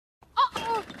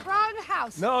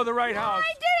house. No, the right house.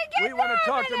 I didn't get We want to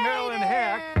talk to Marilyn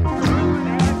Hack.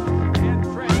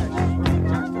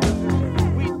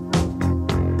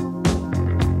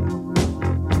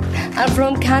 I'm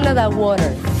from Canada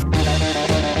Water.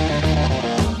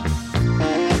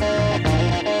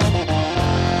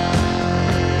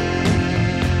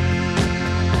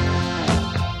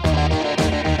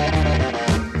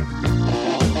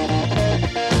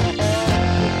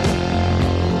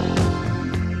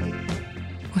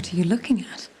 What are you looking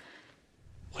at?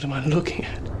 What am I looking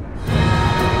at?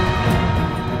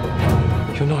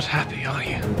 You're not happy, are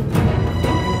you?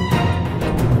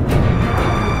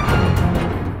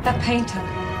 That painter.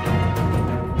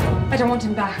 I don't want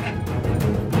him back.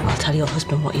 I'll tell your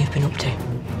husband what you've been up to.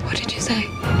 What did you say?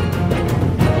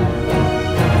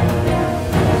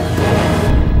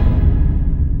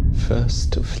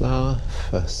 First to flower,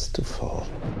 first to fall.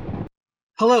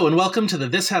 Hello and welcome to the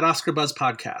This Had Oscar Buzz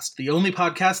podcast, the only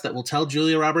podcast that will tell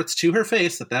Julia Roberts to her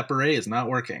face that beret is not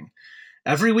working.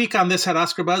 Every week on This Had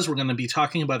Oscar Buzz, we're going to be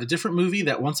talking about a different movie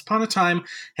that once upon a time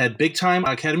had big-time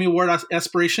Academy Award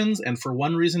aspirations, and for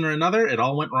one reason or another, it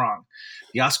all went wrong.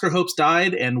 The Oscar hopes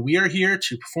died, and we are here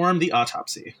to perform the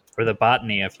autopsy. Or the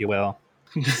botany, if you will.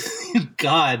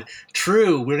 God,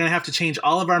 true. We're going to have to change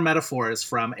all of our metaphors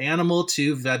from animal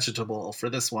to vegetable for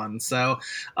this one. So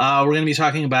we're going to be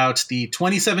talking about the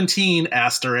 2017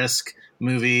 asterisk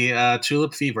movie,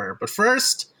 Tulip Fever. But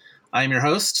first, I am your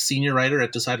host, senior writer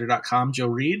at Decider.com, Joe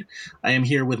Reed. I am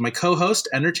here with my co-host,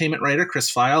 entertainment writer, Chris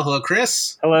Feil. Hello,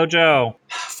 Chris. Hello, Joe.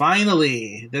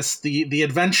 Finally, the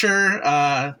adventure,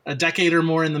 a decade or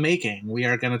more in the making. We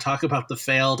are going to talk about the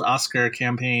failed Oscar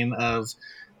campaign of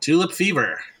Tulip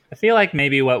Fever. I feel like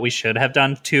maybe what we should have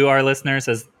done to our listeners,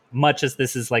 as much as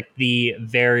this is like the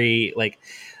very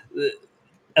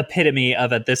epitome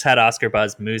of a This Had Oscar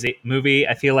Buzz movie,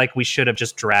 I feel like we should have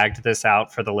just dragged this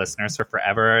out for the listeners for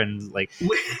forever and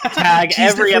tag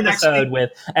every episode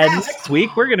with, and next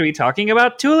week we're going to be talking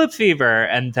about Tulip Fever.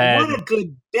 And then what a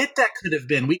good bit that could have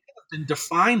been. We could have been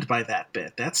defined by that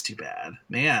bit. That's too bad.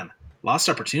 Man, lost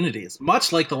opportunities.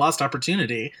 Much like the lost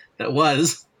opportunity that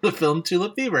was the film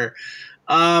Tulip Fever.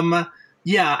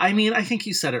 Yeah, I mean, I think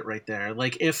you said it right there.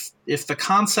 Like, if the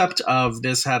concept of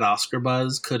This Had Oscar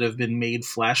Buzz could have been made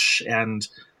flesh and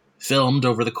filmed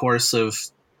over the course of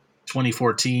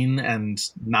 2014 and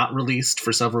not released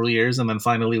for several years and then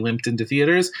finally limped into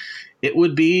theaters, it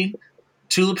would be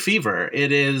Tulip Fever.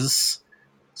 It is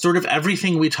sort of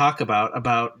everything we talk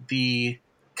about the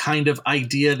kind of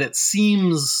idea that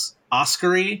seems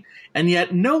Oscar-y, and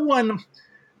yet no one...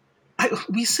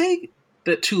 we say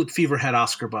that Tulip Fever had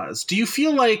Oscar buzz. Do you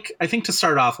feel like, I think to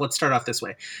start off, let's start off this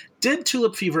way. Did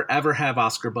Tulip Fever ever have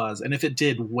Oscar buzz? And if it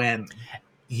did, when?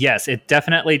 Yes, it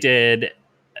definitely did,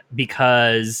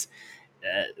 because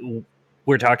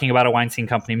we're talking about a Weinstein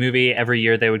Company movie. Every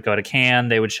year they would go to Cannes.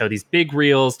 They would show these big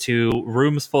reels to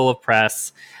rooms full of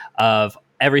press of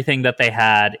everything that they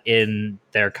had in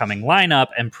their coming lineup.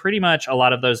 And pretty much a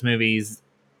lot of those movies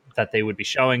that they would be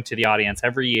showing to the audience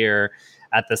every year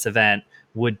at this event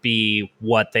would be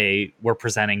what they were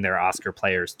presenting their Oscar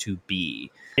players to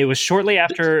be. It was shortly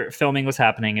after filming was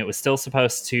happening. It was still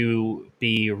supposed to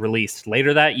be released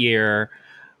later that year.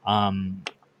 But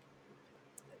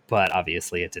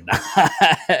obviously it did not.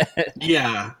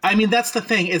 Yeah. I mean, that's the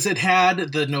thing, is it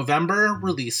had the November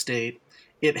release date.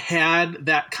 It had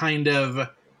that kind of,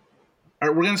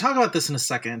 we're going to talk about this in a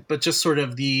second, but just sort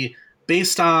of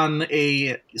based on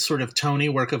a sort of Tony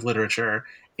work of literature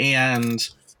and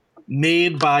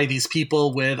made by these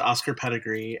people with Oscar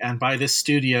pedigree and by this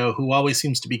studio who always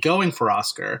seems to be going for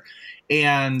Oscar.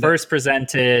 And first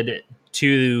presented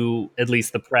to at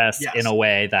least the press in a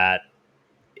way that...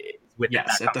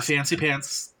 at the Fancy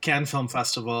Pants Cannes Film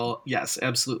Festival. Yes,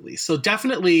 absolutely. So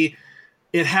definitely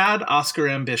it had Oscar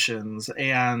ambitions,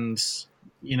 and,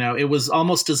 it was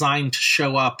almost designed to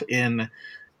show up in,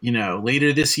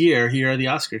 later this year, here are the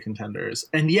Oscar contenders.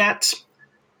 And yet...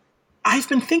 I've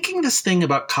been thinking this thing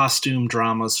about costume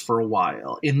dramas for a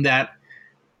while, in that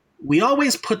we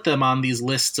always put them on these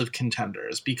lists of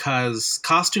contenders because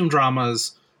costume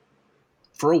dramas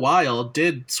for a while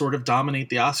did sort of dominate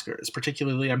the Oscars.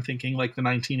 Particularly, I'm thinking like the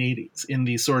 1980s, in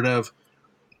the sort of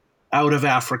Out of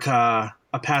Africa,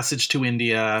 A Passage to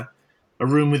India, A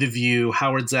Room with a View,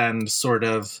 Howard's End sort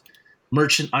of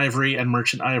Merchant Ivory and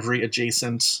Merchant Ivory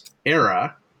adjacent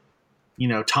era.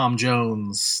 Tom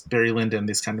Jones, Barry Lyndon,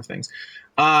 these kind of things.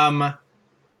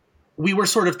 We were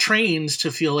sort of trained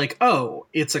to feel like, oh,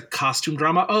 it's a costume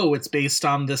drama. Oh, it's based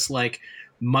on this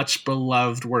much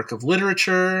beloved work of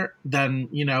literature. Then,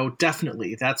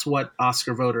 definitely that's what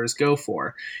Oscar voters go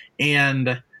for.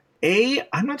 And A,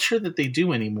 I'm not sure that they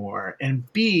do anymore,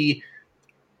 and B,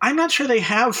 I'm not sure they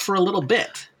have for a little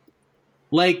bit.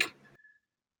 Like,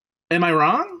 am I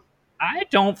wrong? I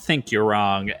don't think you're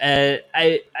wrong.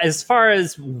 As far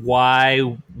as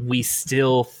why we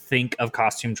still think of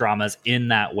costume dramas in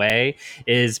that way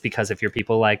is because if you're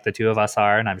people like the two of us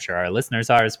are, and I'm sure our listeners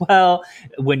are as well,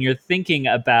 when you're thinking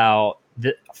about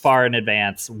far in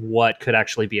advance what could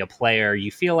actually be a player,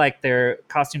 you feel like their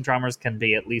costume dramas can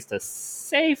be at least a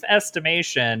safe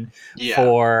estimation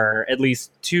for at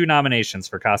least 2 nominations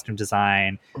for costume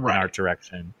design and art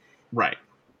direction. Right.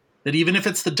 That even if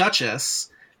it's the Duchess,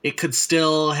 it could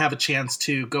still have a chance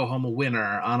to go home a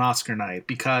winner on Oscar night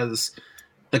because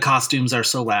the costumes are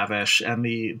so lavish and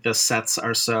the sets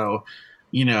are so,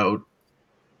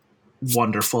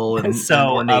 wonderful and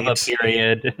so and of a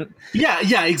period.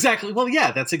 Yeah, exactly. Well,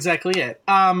 yeah, that's exactly it.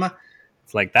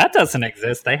 It's like that doesn't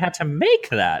exist. They had to make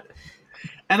that.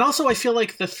 And also, I feel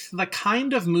like the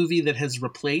kind of movie that has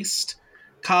replaced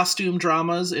costume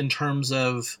dramas in terms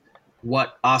of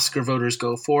what Oscar voters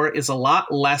go for is a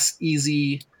lot less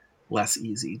easy,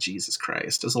 Jesus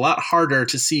Christ, is a lot harder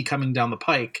to see coming down the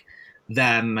pike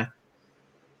than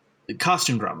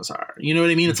costume dramas are. You know what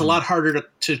I mean? Mm-hmm. It's a lot harder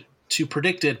to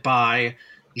predict it by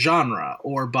genre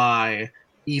or by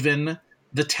even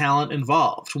the talent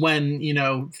involved. When,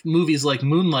 movies like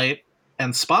Moonlight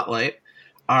and Spotlight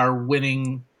are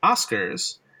winning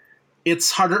Oscars,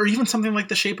 it's harder, or even something like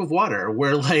The Shape of Water,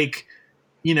 where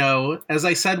as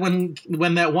I said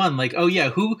when that won, oh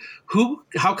yeah,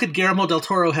 how could Guillermo del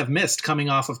Toro have missed coming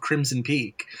off of Crimson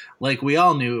Peak? We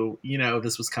all knew,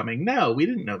 this was coming. No, we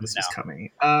didn't know this was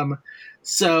coming.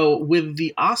 So with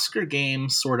the Oscar game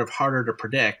sort of harder to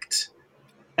predict,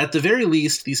 at the very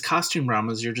least, these costume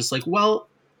dramas, you're just well,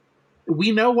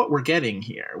 we know what we're getting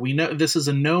here. We know this is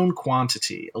a known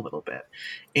quantity a little bit.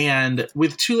 And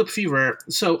with Tulip Fever,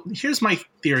 so here's my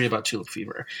theory about Tulip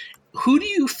Fever. Who do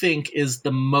you think is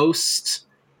the most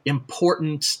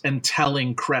important and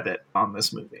telling credit on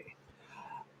this movie?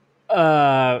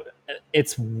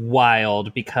 It's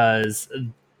wild because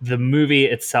the movie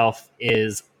itself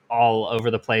is all over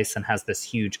the place and has this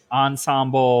huge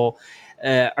ensemble.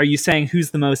 Are you saying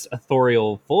who's the most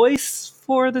authorial voice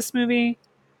for this movie?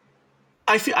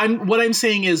 What I'm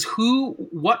saying is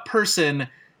what person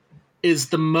is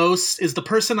the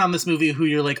person on this movie who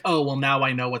you're oh, well, now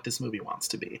I know what this movie wants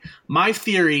to be. My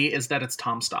theory is that it's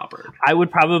Tom Stoppard. I would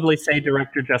probably say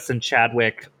director Justin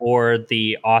Chadwick or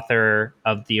the author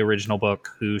of the original book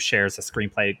who shares a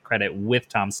screenplay credit with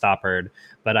Tom Stoppard,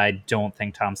 but I don't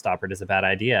think Tom Stoppard is a bad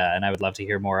idea, and I would love to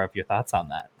hear more of your thoughts on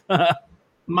that.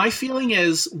 My feeling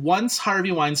is once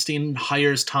Harvey Weinstein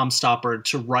hires Tom Stoppard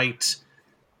to write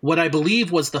what I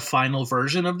believe was the final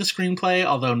version of the screenplay,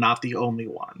 although not the only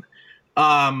one,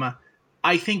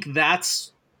 I think that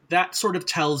sort of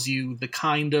tells you the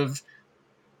kind of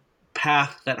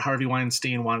path that Harvey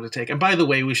Weinstein wanted to take. And by the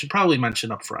way, we should probably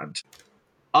mention up front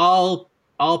all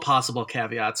possible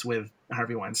caveats with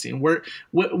Harvey Weinstein.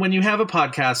 When you have a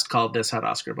podcast called This Had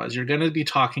Oscar Buzz, you're going to be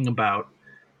talking about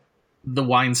the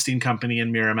Weinstein Company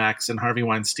and Miramax and Harvey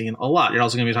Weinstein a lot. You're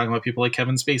also going to be talking about people like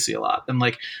Kevin Spacey a lot, and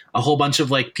a whole bunch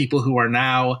of people who are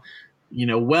now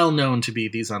well known to be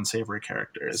these unsavory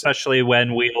characters. Especially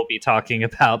when we will be talking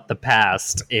about the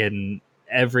past in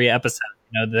every episode.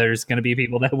 There's going to be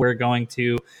people that we're going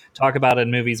to talk about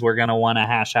in movies we're going to want to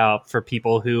hash out for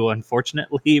people who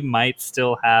unfortunately might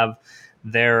still have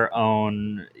their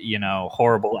own,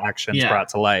 horrible actions brought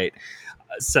to light.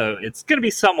 So it's going to be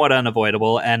somewhat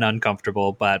unavoidable and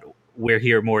uncomfortable, but we're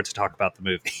here more to talk about the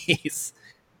movies.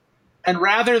 And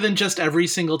rather than just every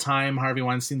single time Harvey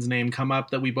Weinstein's name come up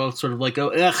that we both sort of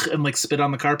go, ugh, and spit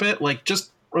on the carpet,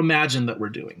 just imagine that we're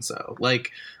doing so.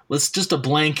 Let's just a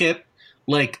blanket,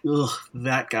 ugh,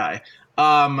 that guy.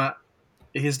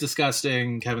 He's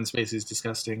disgusting. Kevin Spacey's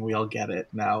disgusting. We all get it.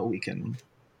 Now we can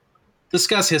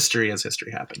discuss history as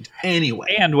history happened.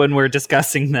 Anyway. And when we're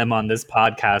discussing them on this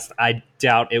podcast, I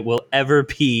doubt it will ever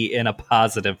be in a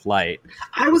positive light.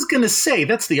 I was going to say,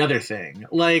 that's the other thing.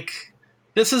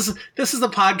 This is a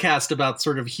podcast about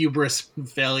sort of hubris and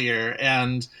failure,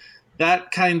 and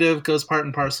that kind of goes part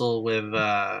and parcel with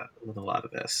a lot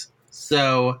of this.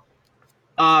 So,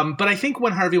 but I think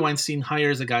when Harvey Weinstein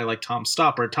hires a guy like Tom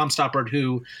Stoppard,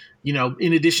 who,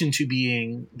 in addition to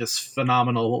being this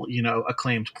phenomenal,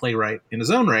 acclaimed playwright in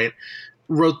his own right,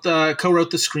 co-wrote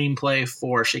the screenplay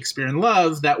for Shakespeare in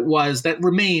Love. That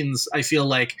remains, I feel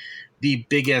like, the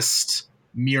biggest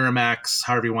Miramax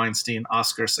Harvey Weinstein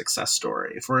Oscar success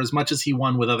story. For as much as he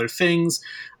won with other things,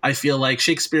 I feel like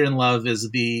Shakespeare in Love is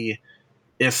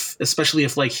especially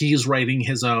if he's writing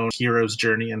his own hero's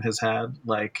journey in his head,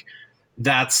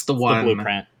 that's the It's one. the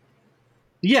blueprint.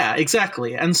 Yeah,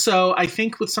 exactly. And so I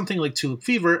think with something like Tulip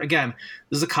Fever, again,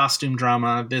 this is a costume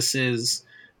drama. This is,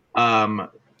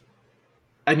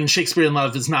 Shakespeare in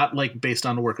Love is not like based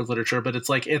on a work of literature, but it's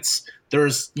like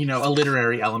there's a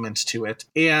literary element to it,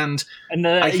 and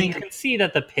I think you can see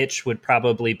that the pitch would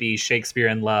probably be Shakespeare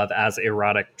in Love as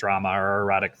erotic drama or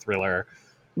erotic thriller.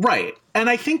 Right. And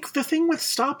I think the thing with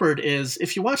Stoppard is,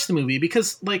 if you watch the movie,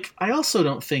 because I also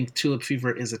don't think Tulip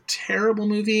Fever is a terrible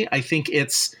movie. I think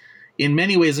it's in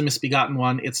many ways a misbegotten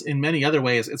one. It's in many other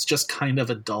ways, it's just kind of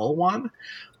a dull one.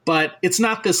 But it's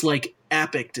not this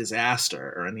epic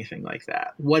disaster or anything like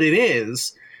that. What it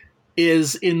is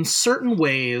in certain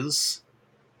ways,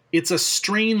 it's a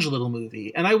strange little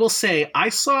movie. And I will say, I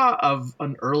saw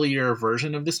an earlier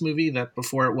version of this movie that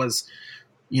before it was,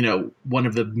 one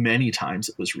of the many times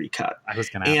it was recut. I was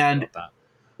going to ask about that.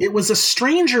 It was a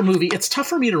stranger movie. It's tough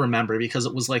for me to remember because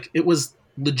it was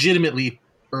legitimately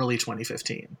early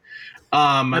 2015.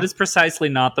 That is precisely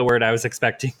not the word I was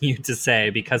expecting you to say,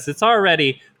 because it's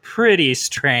already pretty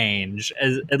strange,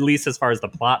 at least as far as the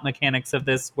plot mechanics of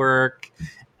this work.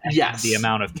 Yes. The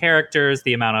amount of characters,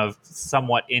 the amount of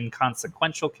somewhat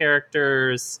inconsequential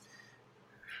characters.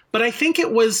 But I think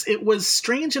it was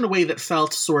strange in a way that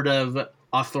felt sort of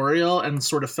authorial and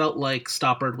sort of felt like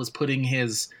Stoppard was putting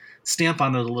his stamp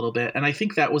on it a little bit. And I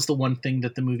think that was the one thing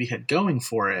that the movie had going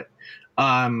for it.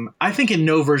 I think in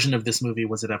no version of this movie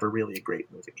was it ever really a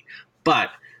great movie. But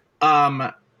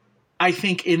I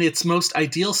think in its most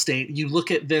ideal state, you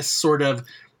look at this sort of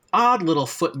odd little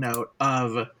footnote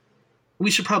of,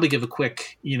 we should probably give a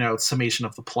quick, summation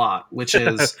of the plot, which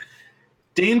is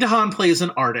Dane DeHaan plays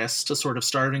an artist, a sort of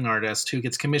starving artist, who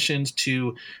gets commissioned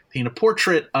to paint a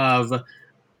portrait of,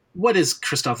 what is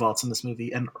Christoph Waltz in this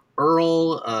movie? An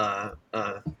earl,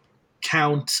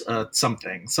 count,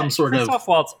 something, some sort of... Christoph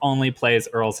Waltz only plays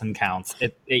earls and counts.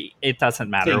 It doesn't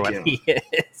matter what he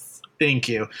is. Thank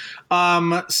you.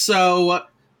 So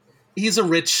he's a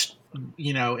rich,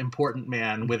 important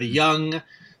man with a young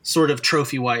sort of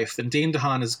trophy wife, and Dane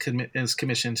DeHaan is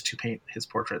commissioned to paint his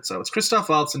portrait. So it's Christoph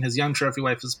Waltz, and his young trophy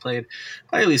wife is played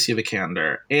by Alicia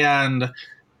Vikander. And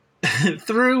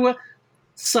through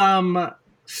some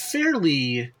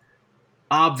fairly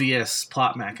obvious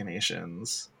plot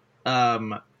machinations,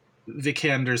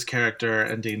 Vikander's character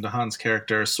and Dane DeHaan's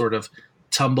character sort of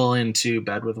tumble into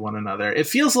bed with one another. It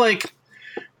feels like,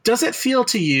 does it feel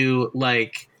to you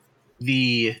like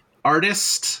the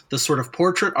artist, the sort of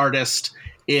portrait artist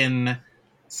in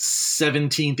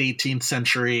 17th, 18th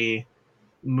century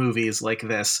movies like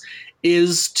this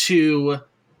is to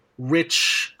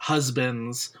rich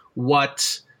husbands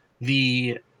what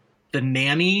the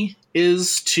nanny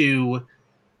is to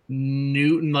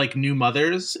new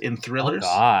mothers in thrillers? Oh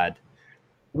God.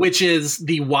 Which is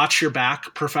the watch your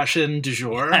back profession du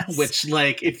jour. Yes. Which,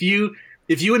 if you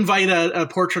invite a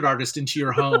portrait artist into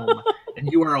your home and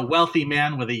you are a wealthy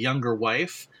man with a younger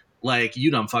wife,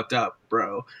 you done fucked up,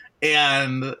 bro.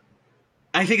 And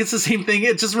I think it's the same thing.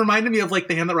 It just reminded me of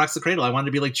The Hand That Rocks the Cradle. I wanted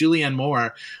to be like Julianne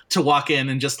Moore, to walk in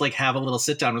and just have a little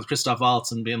sit down with Christoph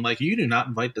Waltz and being like, you do not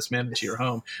invite this man into your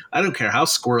home. I don't care how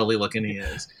squirrely looking he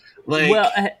is.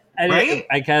 Right?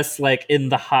 I guess in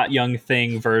the Hot Young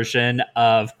Thing version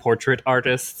of portrait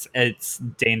artists, it's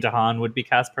Dane DeHaan would be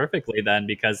cast perfectly then,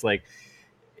 because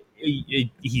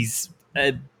he's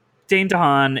Dane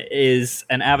DeHaan is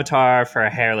an avatar for a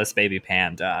hairless baby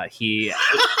panda. He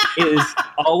is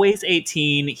always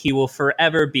 18. He will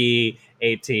forever be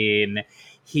 18.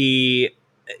 You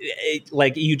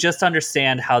just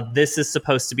understand how this is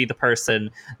supposed to be the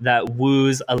person that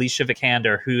woos Alicia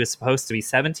Vikander, who is supposed to be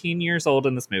 17 years old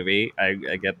in this movie. I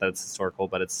get that's historical,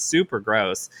 but it's super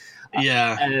gross.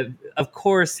 Yeah. Of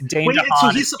course, Dane DeHaan. So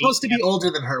he's supposed to be older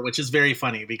than her, which is very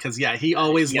funny because, he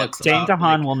always looks. Dane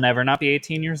DeHaan will never not be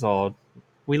 18 years old.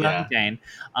 We love you, Dane.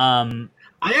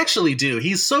 I actually do.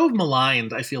 He's so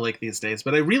maligned, I feel like, these days,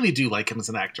 but I really do like him as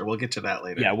an actor. We'll get to that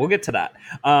later. Yeah, we'll get to that.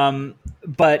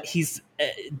 But he's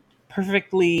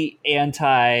perfectly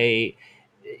anti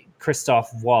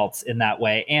Christoph Waltz in that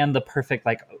way, and the perfect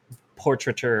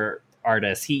portraiture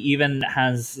artist. He even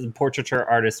has portraiture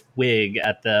artist wig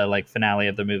at the finale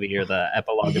of the movie or the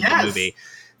epilogue of the movie.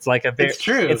 It's it's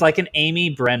true. It's like an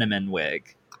Amy Brenneman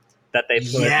wig that they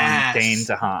put on Dane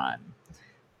DeHaan.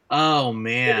 Oh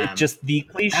man! Just the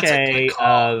cliche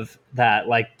of that,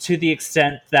 to the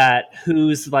extent that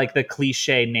who's the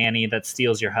cliche nanny that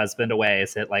steals your husband away?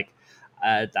 Is it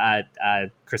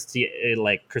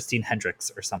Christine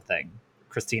Hendricks or something?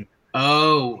 Christine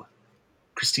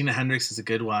Christina Hendricks is a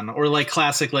good one, or like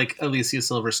classic like Alicia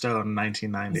Silverstone,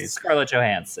 1990s. Scarlett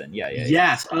Johansson. Yeah.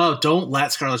 Yes. Oh, don't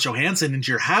let Scarlett Johansson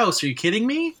into your house. Are you kidding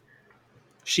me?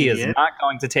 She is not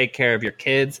going to take care of your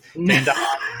kids. Dane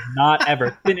DeHaan not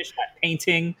ever finish that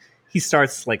painting. He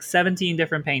starts like 17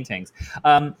 different paintings.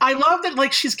 I love that,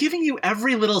 like, she's giving you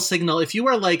every little signal. If you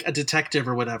are like a detective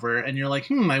or whatever, and you're like,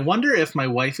 I wonder if my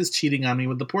wife is cheating on me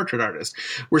with the portrait artist,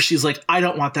 where she's like, I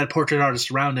don't want that portrait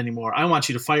artist around anymore. I want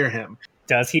you to fire him.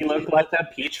 Does he look like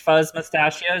that peach fuzz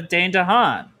mustachio Dane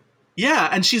DeHaan? Yeah,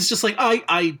 and she's just like,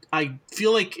 I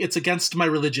feel like it's against my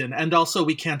religion, and also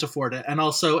we can't afford it, and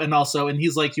also, and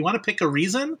he's like, you want to pick a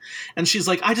reason? And she's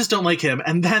like, I just don't like him.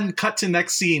 And then cut to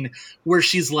next scene where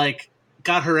she's like,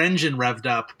 got her engine revved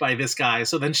up by this guy,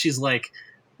 so then she's like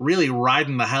really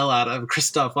riding the hell out of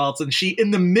Christoph Waltz, and she,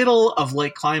 in the middle of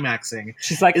like climaxing,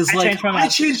 she's like, I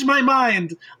changed my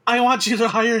mind. I want you to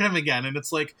hire him again. And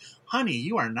it's like, honey,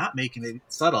 you are not making it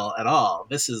subtle at all.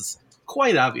 This is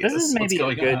quite obvious. This is maybe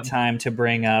a good time to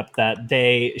bring up that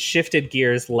they shifted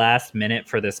gears last minute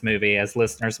for this movie, as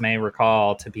listeners may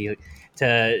recall,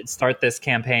 to start this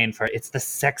campaign for it's the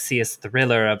sexiest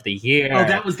thriller of the year. Oh,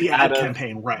 that was the ad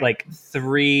campaign, right? Like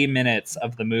 3 minutes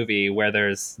of the movie where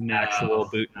there's actual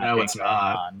boot knocking going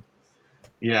on.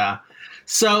 Yeah.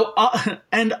 So,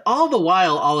 and all the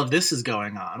while, all of this is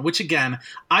going on, which again,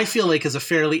 I feel like is a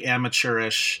fairly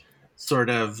amateurish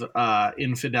sort of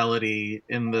infidelity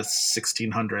in the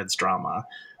 1600s drama.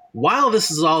 While this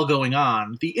is all going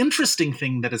on, the interesting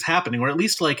thing that is happening, or at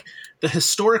least like the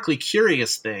historically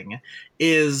curious thing,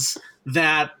 is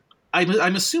that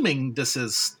I'm assuming this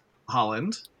is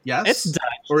Holland. Yes, it's Dutch.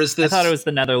 Or is this? I thought it was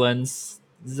the Netherlands.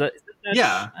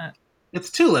 Yeah,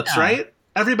 it's tulips, right?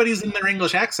 Everybody's in their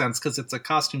English accents because it's a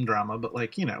costume drama, but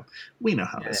like, we know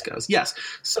how this goes. Yes.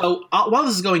 So while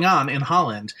this is going on in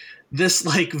Holland, this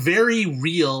like very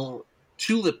real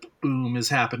tulip boom is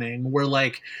happening where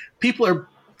like people are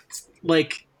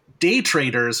like day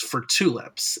traders for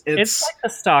tulips. It's like the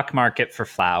stock market for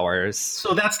flowers.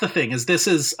 So that's the thing, is this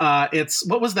is it's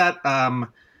what was that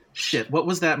what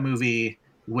was that movie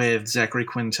with Zachary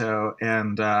Quinto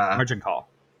and Margin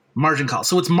Call.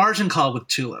 So it's Margin Call with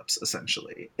tulips,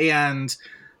 essentially. And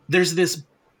there's this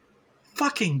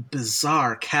fucking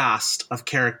bizarre cast of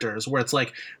characters where it's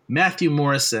like Matthew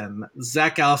Morrison,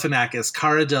 Zach Galifianakis,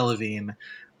 Cara Delevingne,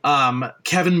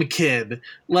 Kevin McKidd.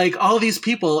 Like, all these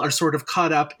people are sort of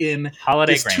caught up in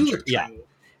Holiday this Granger. tulip train.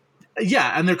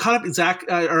 Yeah, and they're caught up in Jack,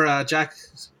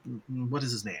 what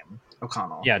is his name?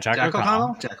 O'Connell. Yeah, Jack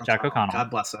O'Connell. Jack O'Connell. God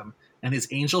bless him. And his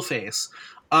angel face.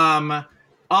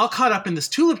 All caught up in this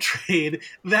tulip trade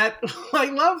that I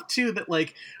love too, that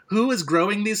like, who is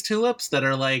growing these tulips that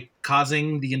are like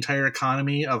causing the entire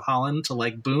economy of Holland to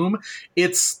like boom?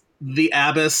 It's the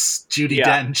abbess Judi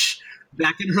Dench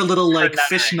back in her little like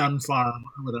fish nun farm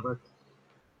or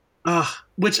whatever.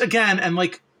 Which again, and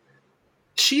like,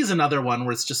 she's another one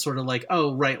where it's just sort of like,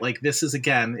 oh, right, like this is,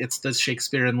 again, it's the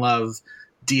Shakespeare in Love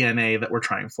DNA that we're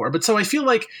trying for. But so I feel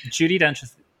like Judi Dench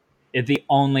is the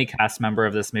only cast member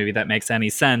of this movie that makes any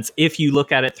sense if you look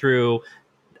at it through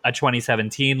a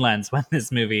 2017 lens when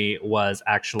this movie was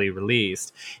actually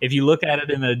released. If you look at it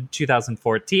in the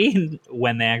 2014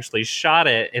 when they actually shot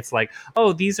it, it's like,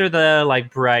 oh, these are the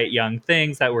like bright young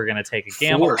things that we're going to take a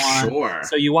gamble on. Sure.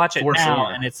 So you watch it now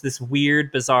and it's this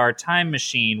weird, bizarre time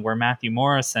machine where Matthew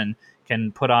Morrison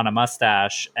can put on a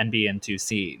mustache and be in 2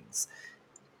 scenes.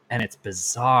 And it's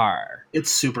bizarre.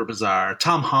 It's super bizarre.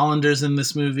 Tom Hollander's in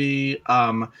this movie.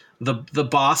 The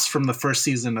boss from the first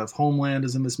season of Homeland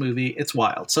is in this movie. It's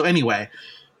wild. So anyway,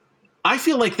 I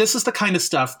feel like this is the kind of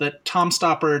stuff that Tom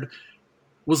Stoppard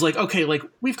was like, okay, like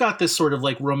we've got this sort of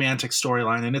like romantic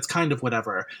storyline and it's kind of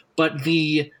whatever. But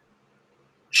the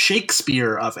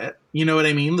Shakespeare of it, you know what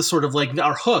I mean? The sort of like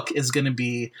our hook is going to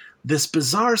be this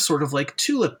bizarre sort of like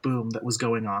tulip boom that was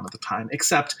going on at the time,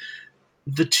 except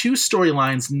the two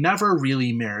storylines never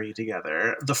really marry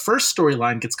together. The first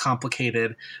storyline gets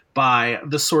complicated by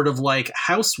the sort of like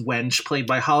house wench played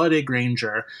by Holiday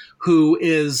Granger, who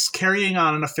is carrying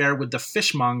on an affair with the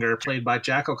fishmonger played by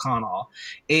Jack O'Connell.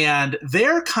 And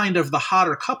they're kind of the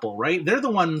hotter couple, right? They're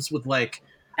the ones with like,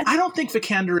 I don't think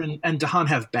Vikander and DeHaan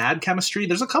have bad chemistry.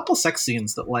 There's a couple sex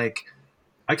scenes that like,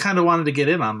 I kind of wanted to get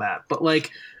in on that. But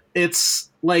like, it's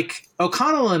like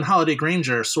O'Connell and Holiday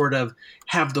Granger sort of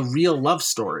have the real love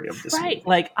story of this movie.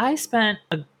 Like, I spent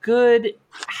a good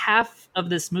half of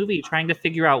this movie trying to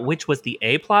figure out which was the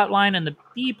A plot line and the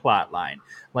B plot line.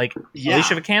 Like,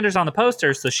 Alicia Vikander's on the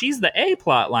poster, so she's the A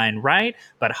plot line, right?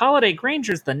 But Holiday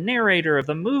Granger's the narrator of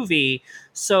the movie.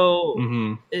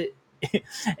 So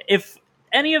if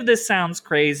any of this sounds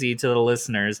crazy to the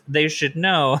listeners, they should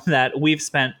know that we've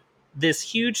spent this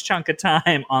huge chunk of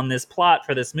time on this plot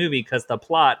for this movie because the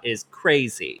plot is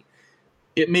crazy.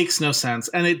 It makes no sense.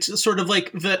 And it's sort of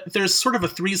like there's sort of a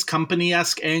Three's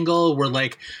Company-esque angle where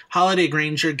like Holliday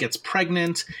Grainger gets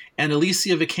pregnant and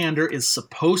Alicia Vikander is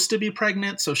supposed to be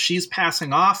pregnant. So she's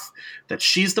passing off that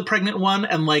she's the pregnant one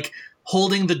and like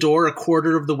holding the door a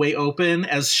quarter of the way open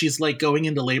as she's like going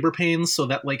into labor pains so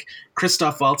that like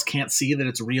Christoph Waltz can't see that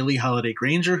it's really Holliday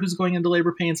Grainger who's going into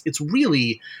labor pains. It's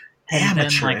really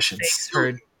amateurish and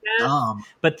so dumb.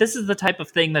 But this is the type of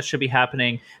thing that should be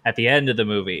happening at the end of the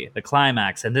movie, the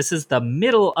climax, and this is the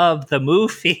middle of the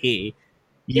movie.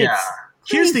 Yeah.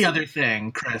 Here's the other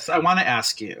thing, Chris. I want to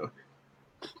ask you.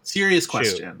 Serious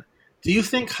question. Shoot. Do you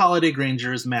think Holliday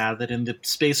Grainger is mad that in the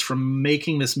space from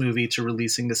making this movie to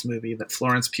releasing this movie that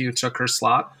Florence Pugh took her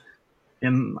slot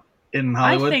in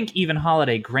Hollywood? I think even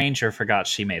Holliday Grainger forgot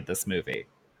she made this movie.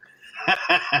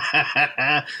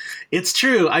 It's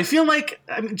true. I feel like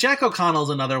Jack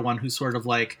O'Connell's another one who's sort of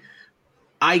like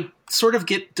I sort of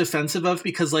get defensive of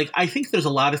because like I think there's a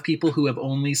lot of people who have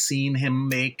only seen him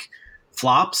make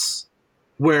flops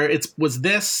where it was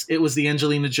the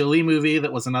Angelina Jolie movie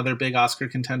that was another big Oscar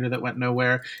contender that went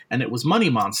nowhere, and it was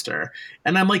Money Monster.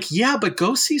 And I'm like, yeah, but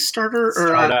go see Startup,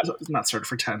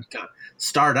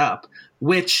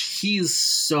 which he's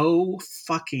so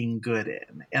fucking good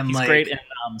in. And he's like, great in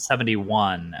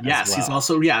 71. Yes, well. He's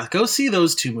also go see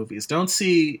those two movies. Don't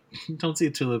see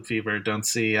Tulip Fever. Don't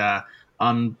see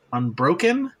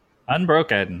Unbroken.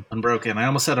 I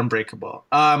almost said Unbreakable.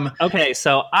 Okay,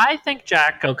 so I think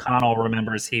Jack O'Connell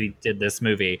remembers he did this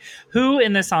movie. Who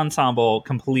in this ensemble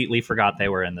completely forgot they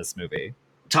were in this movie?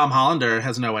 Tom Hollander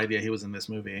has no idea he was in this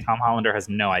movie. Tom Hollander has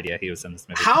no idea he was in this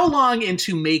movie. How long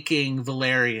into making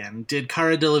Valerian did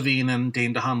Cara Delevingne and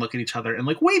Dane DeHaan look at each other and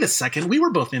like, wait a second, we were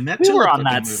both in that We tulip were on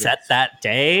that movie. set that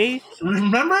day.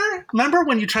 Remember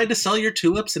when you tried to sell your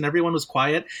tulips and everyone was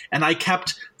quiet and I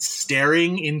kept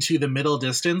staring into the middle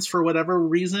distance for whatever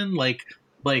reason, like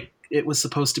it was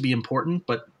supposed to be important,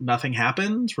 but nothing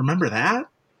happened? Remember that?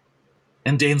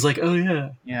 And Dane's like, oh yeah.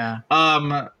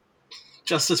 Yeah.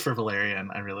 Justice for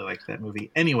Valerian. I really liked that movie.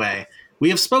 Anyway,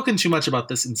 we have spoken too much about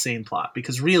this insane plot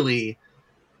because really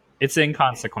it's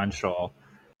inconsequential.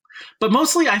 But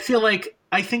mostly I think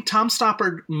Tom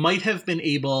Stoppard might have been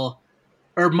able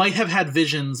or might have had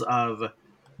visions of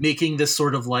making this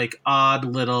sort of like odd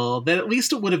little, that at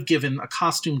least it would have given a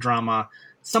costume drama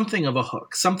something of a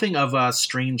hook, something of a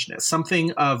strangeness,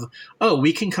 something of, oh,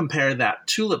 we can compare that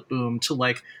tulip boom to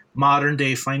like modern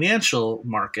day financial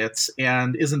markets,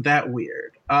 and isn't that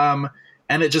weird? And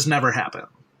it just never happened.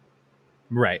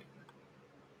 Right.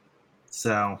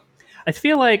 So I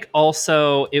feel like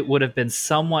also it would have been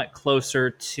somewhat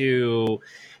closer to,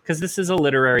 because this is a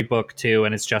literary book too,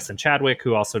 and it's Justin Chadwick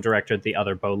who also directed The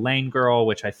Other Boleyn Girl,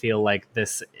 which I feel like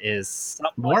this is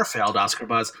more failed Oscar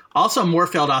buzz. Also more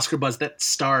failed Oscar buzz that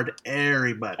starred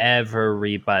everybody.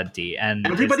 And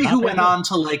everybody who went on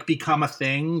to like become a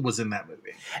thing was in that movie.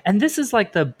 And this is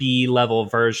like the B-level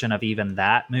version of even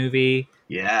that movie.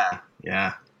 Yeah.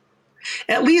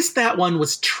 At least that one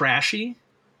was trashy.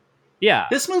 Yeah.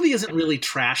 This movie isn't really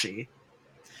trashy.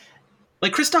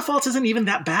 Like, Christoph Waltz isn't even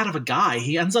that bad of a guy.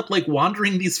 He ends up, like,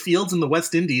 wandering these fields in the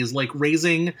West Indies, like,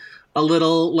 raising a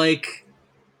little, like,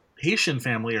 Haitian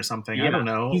family or something. Yeah. I don't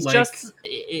know. He's like, just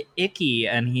icky,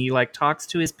 and he, like, talks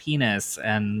to his penis,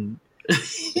 and...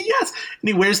 Yes! And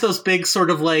he wears those big sort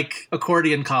of, like,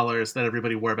 accordion collars that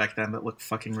everybody wore back then that look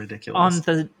fucking ridiculous. On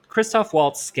the Christoph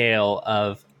Waltz scale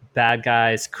of bad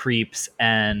guys, creeps,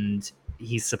 and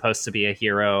he's supposed to be a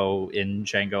hero in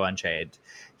Django Unchained...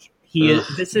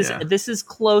 This is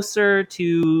closer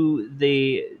to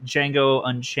the Django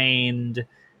Unchained.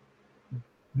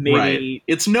 Maybe right.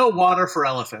 It's no Water for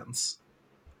Elephants.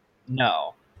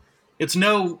 No, it's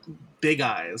no Big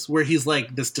Eyes, where he's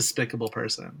like this despicable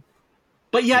person.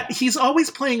 But yet he's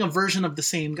always playing a version of the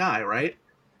same guy, right?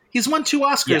 He's won 2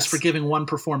 Oscars for giving one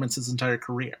performance his entire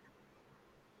career.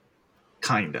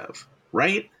 Kind of,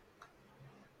 right?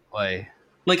 Boy.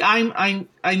 Like I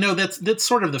know that's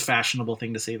sort of the fashionable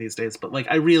thing to say these days, but like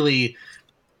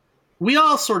we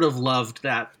all sort of loved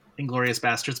that Inglourious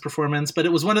Basterds performance, but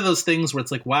it was one of those things where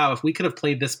it's like, wow, if we could have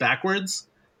played this backwards,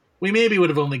 we maybe would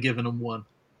have only given him 1.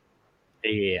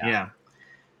 Yeah.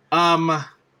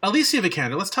 Alicia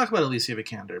Vikander. Let's talk about Alicia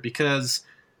Vikander because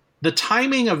the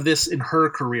timing of this in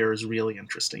her career is really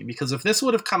interesting. Because if this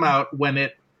would have come out when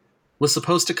it was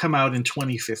supposed to come out in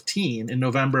 2015, in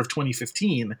November of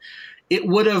 2015. It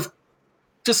would have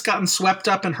just gotten swept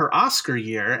up in her Oscar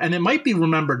year, and it might be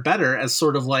remembered better as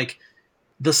sort of like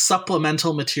the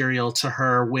supplemental material to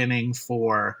her winning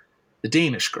for The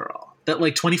Danish Girl. That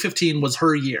like 2015 was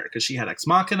her year because she had Ex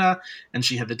Machina and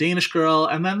she had The Danish Girl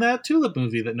and then that Tulip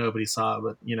movie that nobody saw,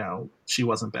 but you know, she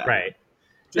wasn't bad. Right.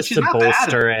 But Just to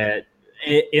bolster it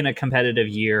in a competitive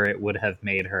year, it would have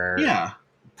made her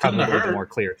probably a little more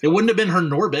clear. It wouldn't have been her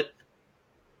Norbit.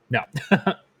 No.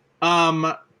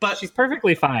 But she's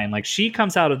perfectly fine. Like, she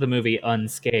comes out of the movie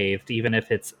unscathed, even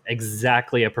if it's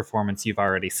exactly a performance you've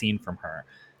already seen from her.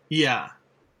 Yeah.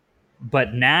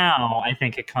 But now I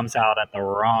think it comes out at the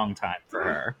wrong time for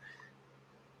her.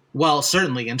 Well,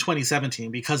 certainly in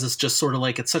 2017, because it's just sort of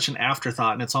like it's such an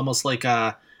afterthought, and it's almost like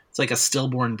a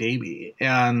stillborn baby,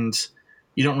 and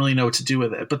you don't really know what to do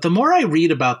with it. But the more I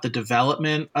read about the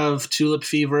development of Tulip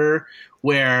Fever,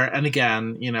 and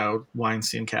again, you know,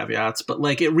 Weinstein caveats, but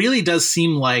like it really does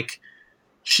seem like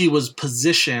she was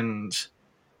positioned.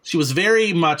 She was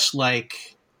very much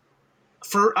like.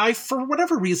 For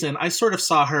whatever reason, I sort of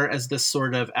saw her as this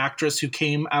sort of actress who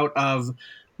came out of,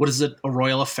 A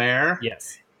Royal Affair?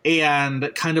 Yes.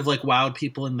 And kind of like wowed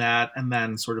people in that, and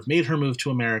then sort of made her move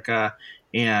to America,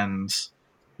 and,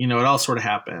 you know, it all sort of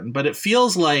happened. But it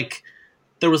feels like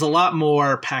there was a lot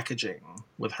more packaging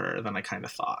with her than I kind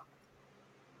of thought.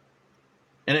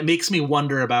 And it makes me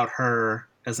wonder about her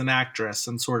as an actress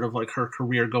and sort of like her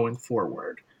career going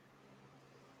forward.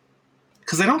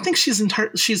 Because I don't think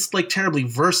she's like terribly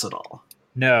versatile.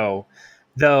 No.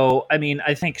 Though, I mean,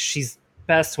 I think she's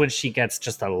best when she gets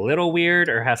just a little weird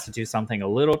or has to do something a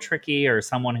little tricky, or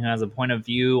someone who has a point of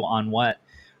view on what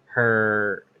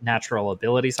her natural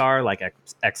abilities are, like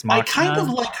Ex Machina. I kind of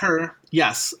like her,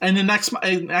 yes. And in Ex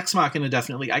Machina,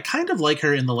 definitely. I kind of like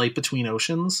her in The Light Between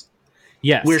Oceans.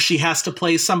 Yes. Where she has to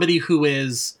play somebody who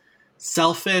is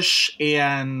selfish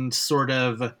and sort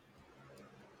of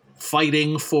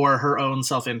fighting for her own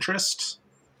self-interest.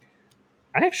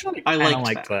 I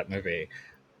liked that movie.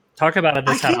 Talk about it.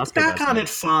 I think back on it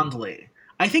fondly.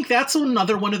 I think that's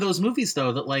another one of those movies,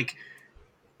 though, that like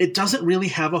it doesn't really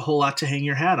have a whole lot to hang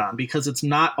your hat on because it's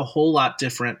not a whole lot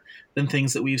different than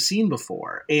things that we've seen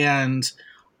before. And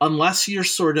unless you're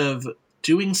sort of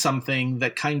doing something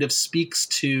that kind of speaks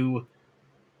to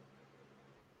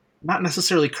not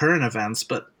necessarily current events,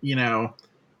 but, you know,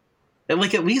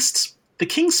 like at least The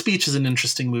King's Speech is an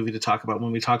interesting movie to talk about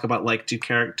when we talk about like do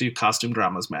costume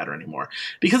dramas matter anymore?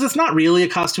 Because it's not really a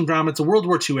costume drama. It's a World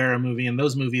War II era movie, and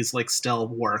those movies like still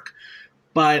work.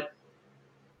 But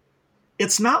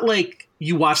it's not like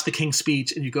you watch The King's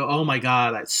Speech and you go, "Oh my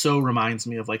God, it so reminds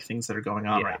me of like things that are going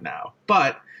on right now."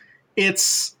 But it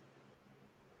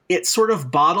sort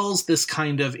of bottles this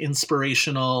kind of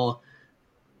inspirational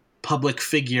public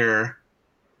figure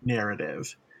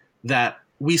narrative that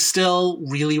we still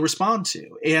really respond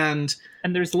to. And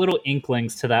there's little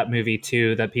inklings to that movie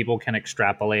too that people can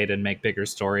extrapolate and make bigger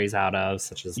stories out of,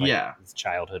 such as like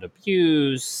childhood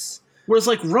abuse. Whereas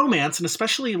like romance, and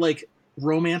especially like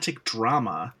romantic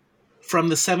drama from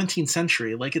the 17th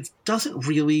century, like it doesn't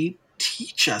really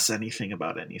teach us anything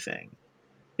about anything.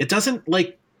 It doesn't,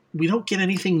 like, we don't get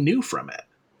anything new from it.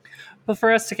 But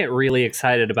for us to get really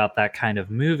excited about that kind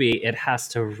of movie, it has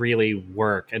to really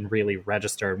work and really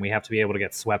register, and we have to be able to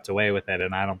get swept away with it.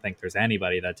 And I don't think there's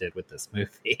anybody that did with this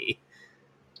movie.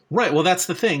 Right. Well, that's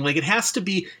the thing. Like, you have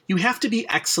to be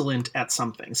excellent at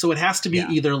something. So it has to be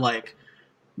either like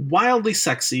wildly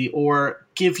sexy or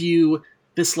give you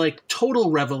this like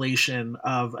total revelation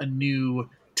of a new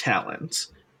talent,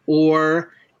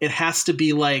 or it has to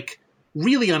be like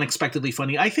really unexpectedly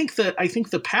funny. I think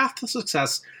the path to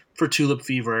success for Tulip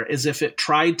Fever is if it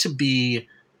tried to be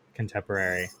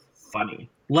contemporary, funny,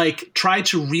 like tried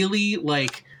to really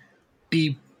like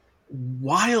be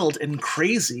wild and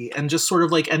crazy and just sort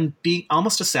of like, and be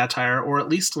almost a satire, or at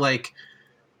least like,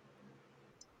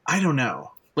 I don't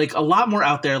know, like a lot more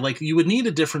out there. Like you would need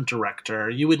a different director.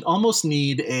 You would almost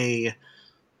need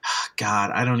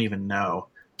God, I don't even know,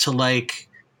 to like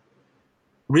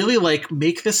really like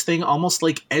make this thing almost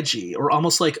like edgy, or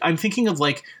almost like, I'm thinking of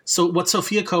like, so what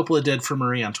Sofia Coppola did for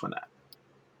Marie Antoinette.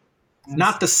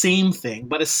 Not the same thing,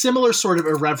 but a similar sort of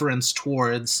irreverence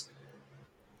towards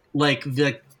like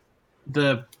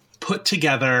the put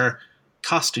together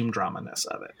costume dramaness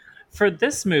of it. For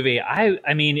this movie,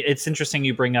 I mean, it's interesting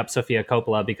you bring up Sofia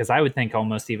Coppola, because I would think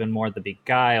almost even more The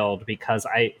Beguiled, because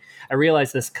I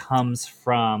realize this comes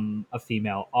from a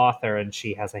female author and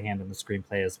she has a hand in the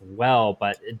screenplay as well,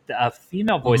 but a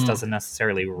female voice doesn't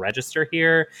necessarily register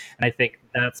here. And I think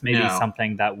that's maybe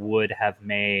something that would have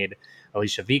made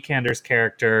Alicia Vikander's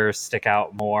character stick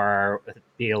out more,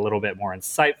 be a little bit more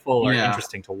insightful or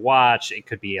interesting to watch. It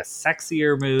could be a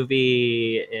sexier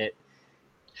movie.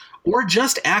 Or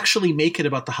just actually make it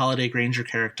about the Holiday Granger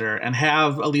character and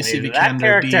have Alicia That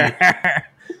Vikander be character.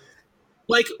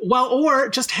 like, well, or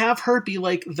just have her be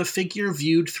like the figure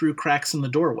viewed through cracks in the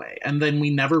doorway, and then we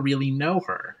never really know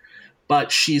her,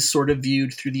 but she's sort of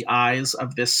viewed through the eyes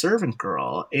of this servant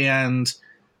girl, and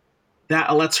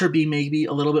that lets her be maybe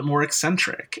a little bit more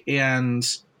eccentric. And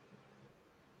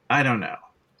I don't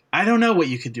know what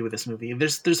you could do with this movie.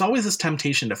 There's always this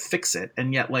temptation to fix it,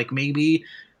 and yet like maybe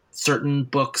certain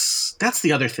books, that's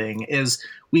the other thing, is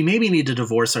we maybe need to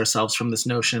divorce ourselves from this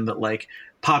notion that like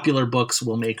popular books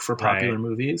will make for popular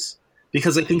movies,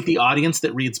 because I think the audience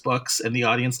that reads books and the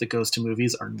audience that goes to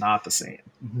movies are not the same.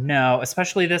 No,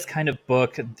 especially this kind of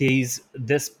book.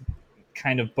 This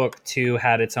kind of book too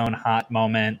had its own hot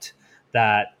moment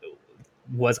that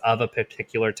was of a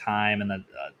particular time, and that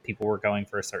people were going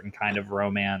for a certain kind of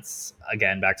romance.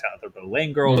 Again, back to Other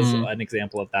Boleyn Girl is an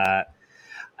example of that.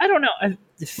 I don't know.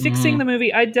 Fixing the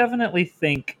movie, I definitely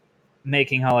think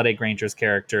making Holiday Granger's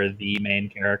character the main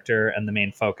character and the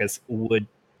main focus would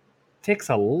fix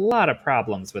a lot of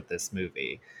problems with this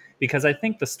movie, because I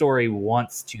think the story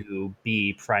wants to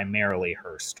be primarily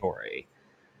her story,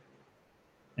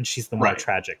 and she's the more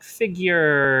tragic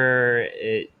figure.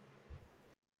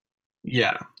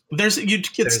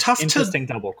 It's tough. Interesting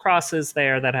double crosses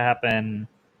there that happen.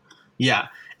 Yeah.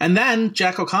 And then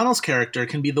Jack O'Connell's character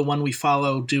can be the one we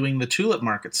follow doing the tulip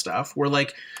market stuff, where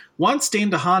like once Dane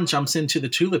DeHaan jumps into the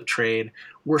tulip trade,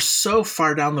 we're so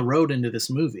far down the road into this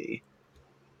movie.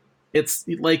 It's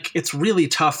like, it's really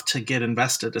tough to get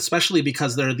invested, especially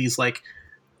because there are these like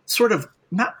sort of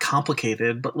not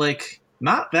complicated, but like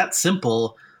not that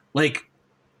simple, like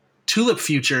tulip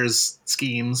futures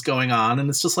schemes going on. And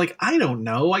it's just like, I don't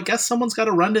know. I guess someone's got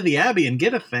to run to the Abbey and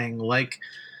get a thing. Like,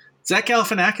 Zach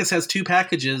Galifianakis has 2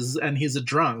 packages and he's a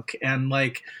drunk, and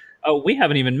like, oh, we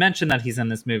haven't even mentioned that he's in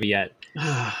this movie yet.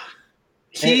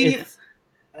 He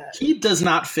does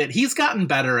not fit. He's gotten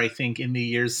better, I think, in the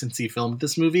years since he filmed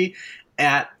this movie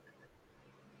at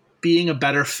being a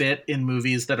better fit in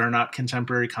movies that are not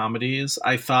contemporary comedies.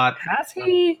 I thought, has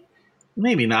he?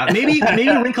 Maybe not. Maybe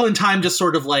Wrinkle in Time just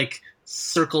sort of like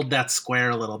circled that square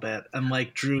a little bit and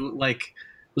like drew like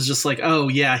was just like, oh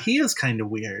yeah, he is kind of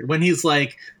weird when he's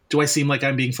like, do I seem like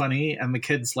I'm being funny? And the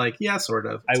kid's like, yeah, sort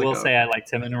of. I will say I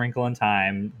liked him in A Wrinkle in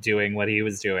Time doing what he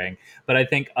was doing. But I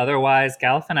think otherwise,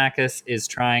 Galifianakis is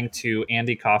trying to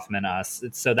Andy Kaufman us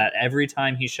so that every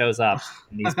time he shows up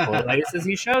in these places,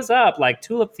 he shows up like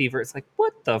Tulip Fever. It's like,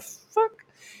 what the fuck?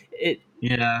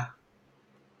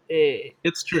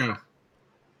 It's true.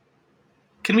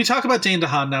 Can we talk about Dane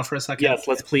DeHaan now for a second? Yes,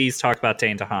 let's please talk about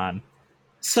Dane DeHaan.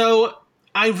 So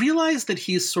I realized that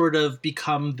he's sort of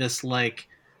become this like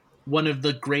one of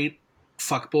the great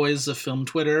fuckboys of film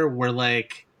Twitter, where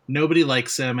like nobody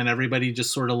likes him and everybody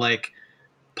just sort of like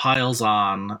piles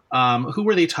on. Who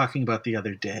were they talking about the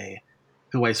other day?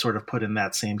 Who I sort of put in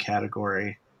that same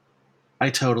category?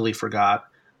 I totally forgot.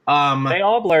 They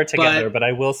all blur together, but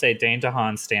I will say Dane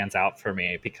DeHaan stands out for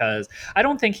me because I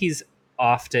don't think he's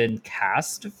often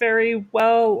cast very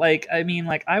well. Like, I mean,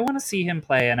 like, I want to see him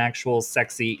play an actual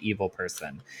sexy evil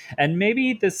person, and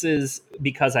maybe this is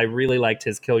because I really liked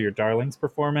his Kill Your Darlings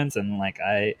performance, and like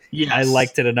I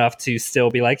liked it enough to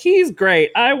still be like, he's great,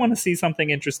 I want to see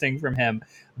something interesting from him.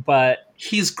 But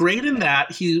he's great in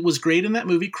that. He was great in that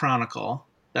movie Chronicle.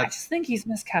 I just think he's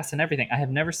miscast in everything. I have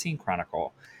never seen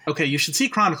Chronicle. Okay, you should see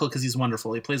Chronicle because he's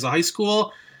wonderful. He plays a high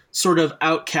school sort of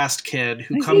outcast kid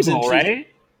who he's comes evil, right?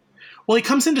 Well, he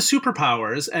comes into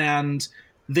superpowers, and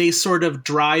they sort of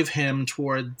drive him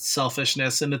toward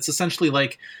selfishness, and it's essentially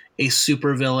like a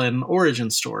supervillain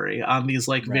origin story on these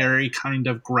like very kind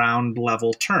of ground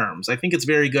level terms. I think it's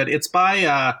very good. It's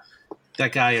by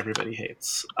that guy everybody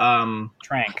hates,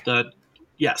 Trank.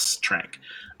 Trank.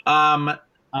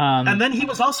 And then he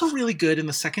was also really good in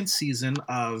the second season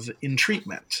of In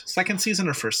Treatment. Second season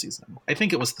or first season? I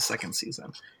think it was the second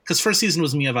season, because first season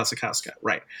was Mia Wasikowska,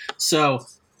 right? So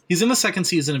he's in the second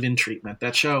season of In Treatment,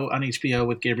 that show on HBO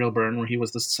with Gabriel Byrne where he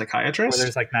was the psychiatrist. Where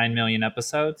there's like 9 million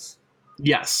episodes?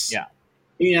 Yes. Yeah.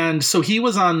 And so he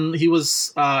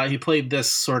played this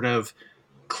sort of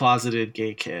closeted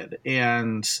gay kid.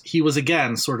 And he was,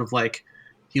 again, sort of like,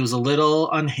 he was a little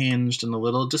unhinged and a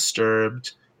little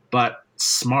disturbed, but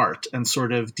smart and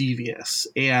sort of devious.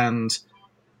 And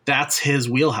that's his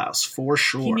wheelhouse for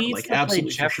sure. He needs like to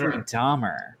absolutely play Jeffrey sure.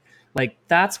 Dahmer. Like,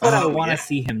 that's what I want to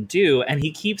see him do. And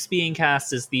he keeps being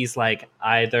cast as these, like,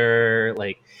 either,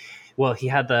 like, well, he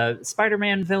had the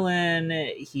Spider-Man villain.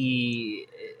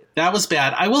 That was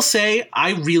bad. I will say,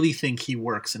 I really think he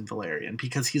works in Valerian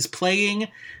because he's playing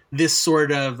this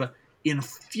sort of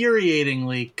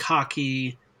infuriatingly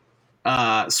cocky,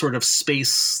 sort of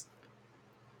space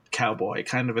cowboy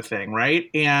kind of a thing, right?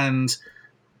 And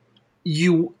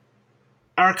you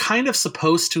are kind of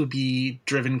supposed to be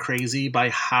driven crazy by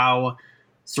how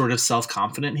sort of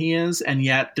self-confident he is, and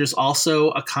yet there's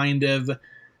also a kind of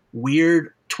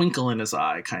weird twinkle in his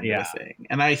eye kind of a thing.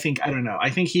 And I think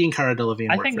he and Cara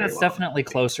Delevingne work think that's very well. definitely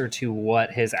closer to what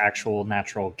his actual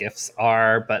natural gifts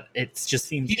are, but it just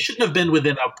seems he shouldn't have been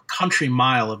within a country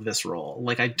mile of this role.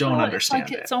 Like, I don't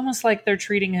understand it. It's almost like they're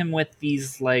treating him with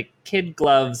these like kid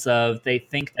gloves of, they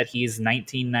think that he's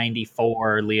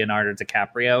 1994 Leonardo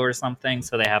DiCaprio or something,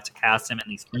 so they have to cast him in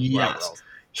these roles.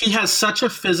 He has such a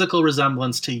physical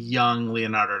resemblance to young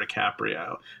Leonardo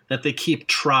DiCaprio that they keep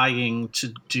trying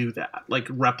to do that, like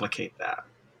replicate that.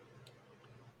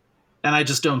 And I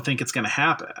just don't think it's going to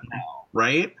happen. No.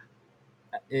 Right?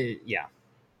 Yeah.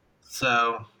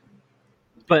 So,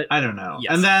 but I don't know.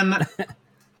 Yes. And then...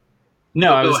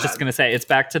 No, I was just going to say, it's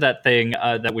back to that thing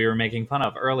that we were making fun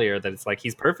of earlier, that it's like,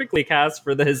 he's perfectly cast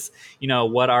for this,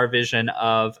 what our vision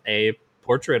of a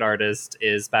portrait artist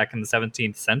is back in the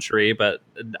 17th century, but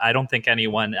I don't think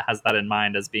anyone has that in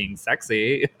mind as being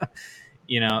sexy,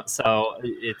 so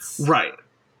it's... Right.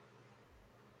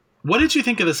 What did you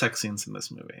think of the sex scenes in this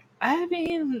movie? I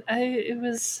mean, it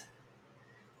was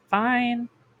fine.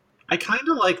 I kind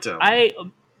of liked them. I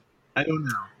don't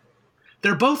know.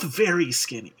 They're both very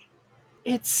skinny.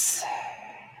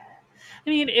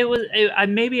 My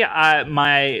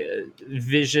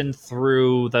vision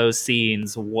through those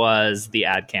scenes was the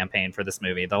ad campaign for this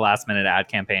movie, the last minute ad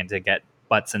campaign to get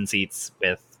butts and seats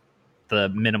with the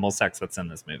minimal sex that's in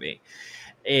this movie.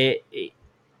 I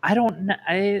don't know.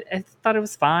 I thought it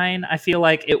was fine. I feel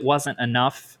like it wasn't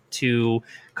enough to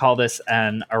call this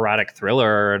an erotic thriller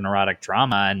or an erotic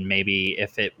drama, and maybe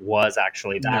if it was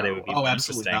actually that, it would be more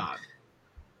absolutely interesting. Not.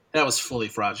 That was fully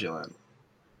fraudulent.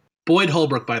 Boyd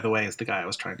Holbrook, by the way, is the guy I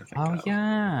was trying to think of. Oh,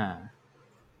 yeah.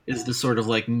 Is the sort of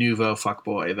like nouveau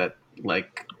fuckboy that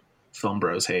like film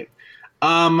bros hate.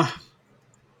 All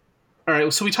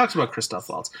right, so we talked about Christoph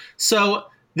Waltz. So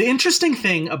the interesting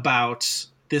thing about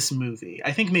this movie,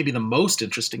 I think maybe the most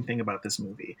interesting thing about this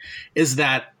movie, is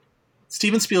that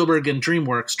Steven Spielberg and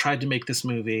DreamWorks tried to make this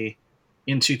movie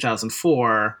in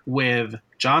 2004 with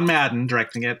John Madden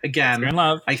directing it. Again,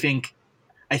 Love. I think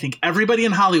everybody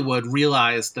in Hollywood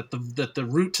realized that the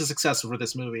route to success for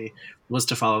this movie was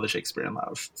to follow the Shakespeare in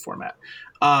Love format.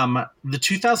 The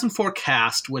 2004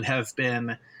 cast would have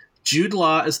been Jude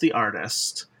Law as the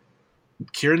artist,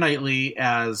 Keira Knightley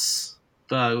as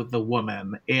the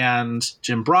woman, and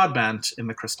Jim Broadbent in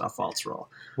the Christoph Waltz role.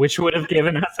 Which would have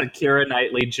given us a Keira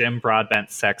Knightley, Jim Broadbent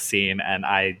sex scene, and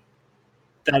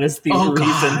that is the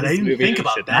reason this movie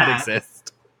should not exist.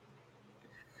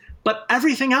 But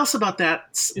everything else about that,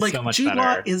 like so Jude better.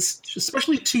 Law is,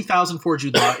 especially 2004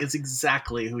 Jude Law, is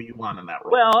exactly who you want in that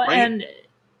role. Well, right? and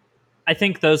I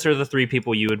think those are the three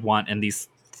people you would want in these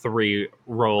three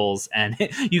roles, and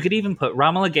you could even put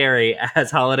Romola Gary as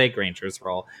Holiday Granger's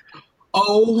role.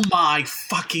 Oh my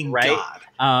fucking god!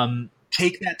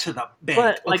 Take that to the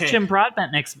bank. But okay. Jim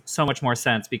Broadbent makes so much more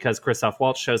sense because Christoph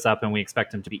Waltz shows up and we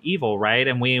expect him to be evil, right?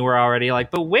 And we were already like,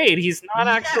 but wait, he's not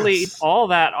actually all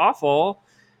that awful.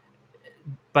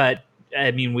 But,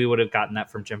 I mean, we would have gotten that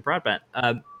from Jim Broadbent.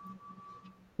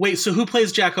 Wait, so who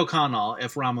plays Jack O'Connell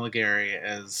if Romola Gary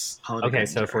is Holiday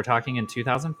Granger? So if we're talking in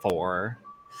 2004...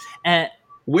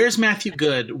 Where's Matthew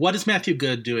Good? What is Matthew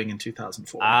Good doing in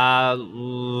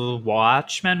 2004?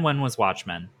 Watchmen? When was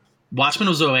Watchmen? Watchmen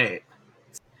was 2008.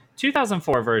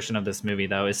 2004 version of this movie,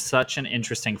 though, is such an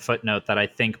interesting footnote that I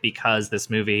think because this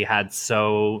movie had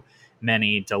so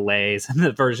many delays in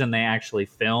the version they actually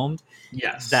filmed,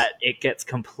 that it gets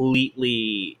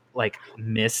completely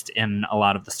missed in a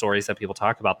lot of the stories that people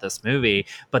talk about this movie.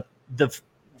 But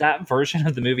that version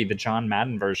of the movie, the John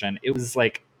Madden version, it was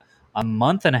like a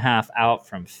month and a half out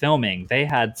from filming. They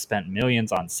had spent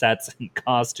millions on sets and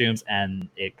costumes, and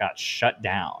it got shut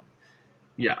down.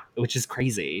 Yeah, which is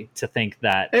crazy to think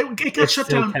that it got shut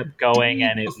down, kept going,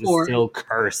 and it was still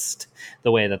cursed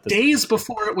the way that days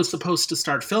before it was supposed to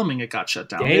start filming, it got shut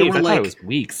down. I thought it was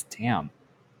weeks. Damn,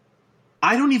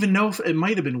 I don't even know if it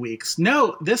might have been weeks.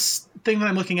 No, this thing that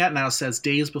I'm looking at now says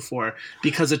days before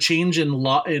because a change in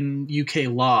law in UK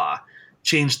law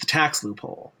changed the tax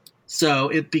loophole, so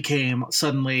it became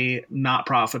suddenly not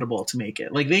profitable to make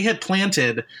it. Like they had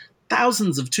planted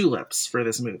thousands of tulips for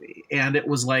this movie, and it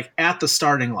was at the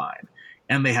starting line,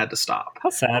 and they had to stop.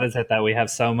 How sad is it that we have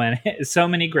so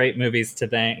many great movies to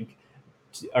thank,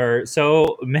 or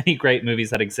so many great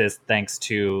movies that exist thanks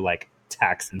to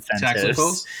tax incentives? Tax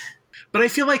loopholes? But I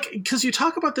feel like, because you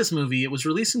talk about this movie, it was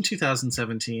released in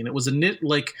 2017. It was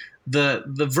the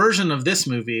version of this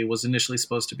movie was initially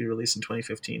supposed to be released in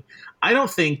 2015. I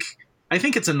think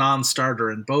it's a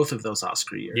non-starter in both of those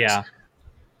Oscar years. Yeah.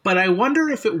 But I wonder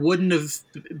if it wouldn't have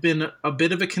been a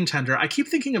bit of a contender. I keep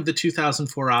thinking of the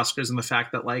 2004 Oscars and the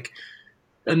fact that, like,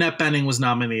 Annette Bening was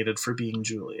nominated for Being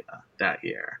Julia that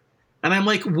year. And I'm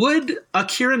like, would a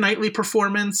Keira Knightley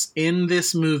performance in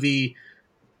this movie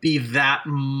be that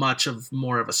much of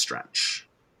more of a stretch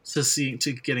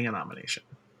to getting a nomination?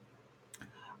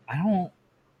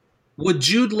 Would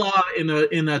Jude Law in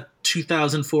a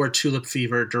 2004 Tulip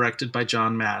Fever directed by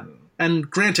John Madden? And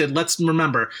granted, let's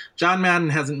remember, John Madden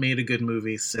hasn't made a good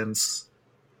movie since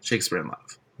Shakespeare in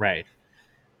Love. Right.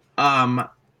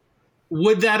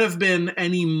 Would that have been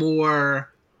any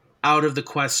more out of the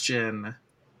question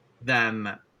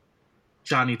than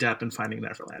Johnny Depp in Finding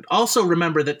Neverland? Also,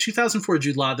 remember that 2004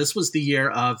 Jude Law, this was the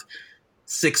year of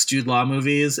 6 Jude Law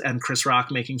movies and Chris Rock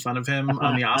making fun of him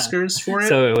on the Oscars for it.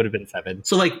 So it would have been 7.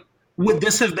 So, like, would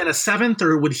this have been a 7th,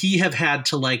 or would he have had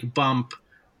to, like, bump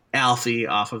Alfie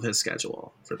off of his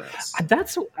schedule for this?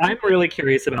 I'm really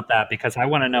curious about that, because I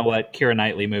want to know what Keira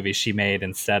Knightley movie she made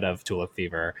instead of Tulip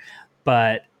Fever.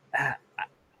 But I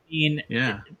mean,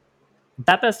 yeah,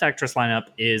 that Best Actress lineup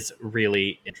is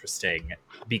really interesting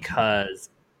because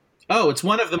it's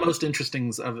one of the most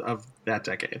interesting of that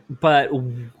decade. But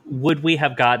would we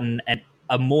have gotten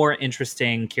a more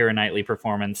interesting Keira Knightley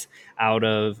performance out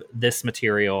of this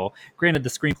material? Granted, the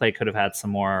screenplay could have had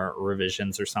some more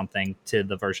revisions or something to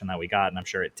the version that we got, and I'm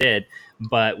sure it did.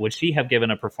 But would she have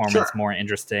given a performance more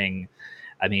interesting?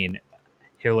 I mean,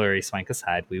 Hilary Swank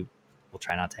aside, we will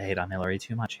try not to hate on Hilary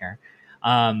too much here.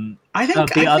 I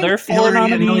think the other 4 Hillary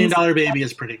nominees, $1 Million Baby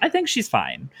is pretty good. I think she's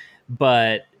fine,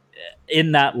 but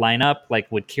in that lineup,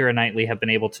 like, would Keira Knightley have been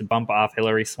able to bump off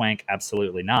Hilary Swank?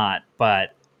 Absolutely not.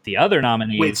 But the other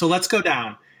nominees... Wait, so let's go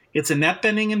down. It's Annette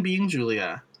Bening in Being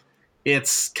Julia.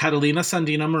 It's Catalina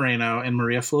Sandino Moreno in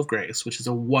Maria Full of Grace, which is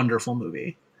a wonderful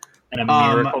movie. And a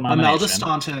miracle nomination. Imelda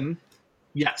Staunton.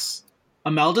 Yes.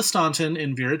 Imelda Staunton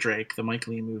in Vera Drake, the Mike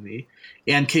Leigh movie.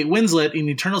 And Kate Winslet in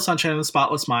Eternal Sunshine of the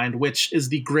Spotless Mind, which is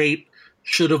the great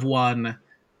should have won.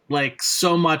 Like,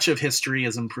 so much of history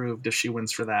is improved if she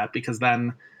wins for that, because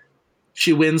then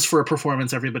she wins for a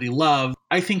performance everybody loved.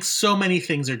 I think so many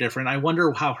things are different. I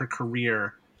wonder how her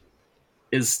career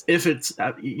is, if it's,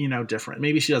 different.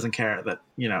 Maybe she doesn't care that,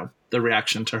 the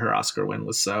reaction to her Oscar win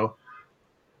was so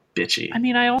bitchy. I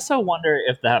mean, I also wonder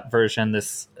if that version,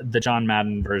 the John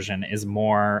Madden version, is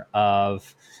more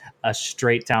of a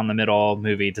straight down the middle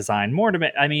movie design.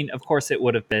 I mean, of course, it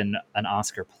would have been an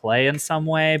Oscar play in some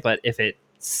way, but if it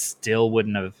still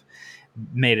wouldn't have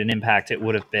made an impact, it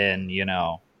would have been,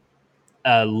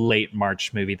 a late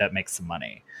March movie that makes some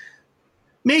money.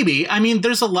 Maybe. I mean,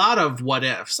 there's a lot of what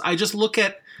ifs. I just look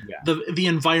at the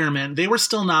environment. They were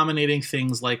still nominating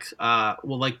things like,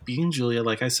 like Being Julia,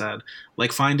 like I said,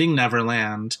 like Finding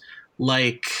Neverland,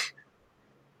 like,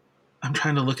 I'm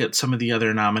trying to look at some of the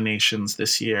other nominations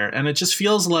this year, and it just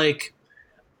feels like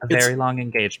A Very Long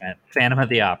Engagement, Phantom of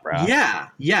the Opera. Yeah,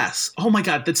 yes. Oh my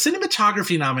God, the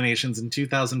cinematography nominations in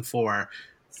 2004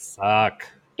 suck.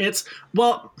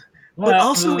 But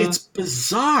also it's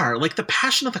bizarre. Like, The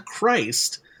Passion of the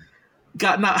Christ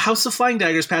got not House of Flying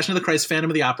Daggers, Passion of the Christ,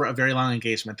 Phantom of the Opera, A Very Long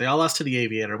Engagement. They all lost to The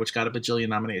Aviator, which got a bajillion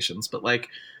nominations. But, like,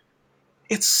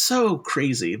 it's so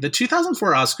crazy. The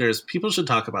 2004 Oscars, people should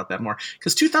talk about that more,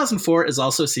 because 2004 is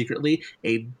also secretly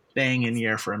a banging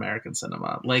year for American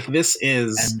cinema. Like, this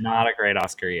is... And not a great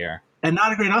Oscar year.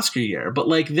 But,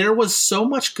 like, there was so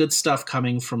much good stuff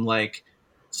coming from, like,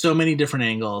 so many different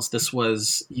angles. This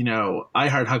was, I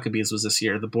Heart Huckabees was this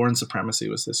year. The Bourne Supremacy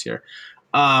was this year.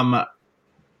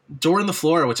 Door on the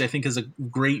Floor, which I think is a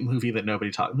great movie that nobody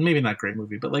talks. Maybe not great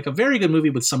movie, but like a very good movie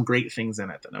with some great things in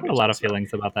it that nobody. I have a lot of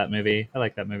feelings about that movie. I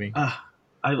like that movie.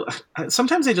 I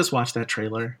sometimes I just watch that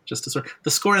trailer just to sort.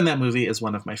 The score in that movie is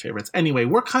one of my favorites. Anyway,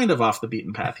 we're kind of off the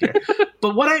beaten path here,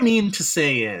 but what I mean to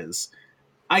say is,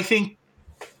 I think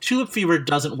Tulip Fever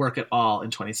doesn't work at all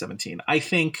in 2017. I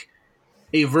think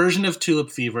a version of Tulip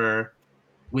Fever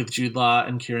with Jude Law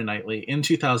and Keira Knightley in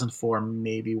 2004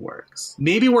 maybe works.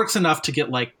 Maybe works enough to get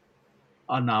like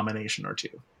a nomination or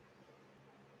two.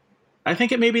 I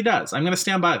think it maybe does. I'm going to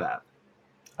stand by that.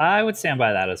 I would stand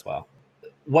by that as well.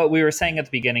 What we were saying at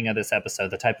the beginning of this episode,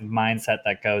 the type of mindset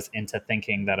that goes into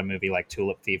thinking that a movie like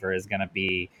Tulip Fever is going to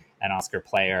be an Oscar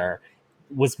player,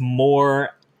 was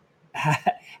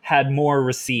had more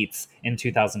receipts in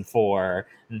 2004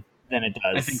 than it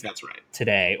does. I think that's right.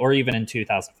 Today, or even in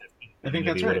 2015. I think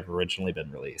that's right. Would have originally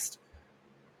been released.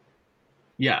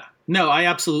 Yeah. No, I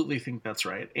absolutely think that's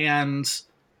right. And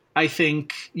I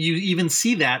think you even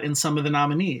see that in some of the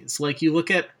nominees. Like you look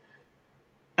at,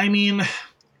 I mean,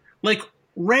 like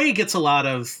Ray gets a lot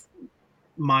of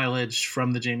mileage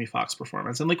from the Jamie Foxx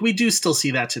performance. And like we do still see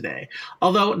that today.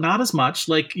 Although not as much.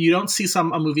 Like you don't see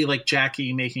a movie like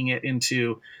Jackie making it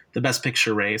into the Best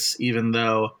Picture race, even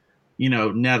though, you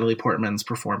know, Natalie Portman's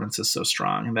performance is so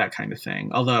strong and that kind of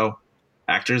thing. Although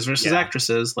actors versus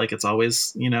actresses, like it's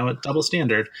always, you know, a double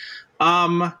standard.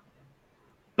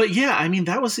 But yeah, I mean,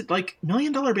 that was like $1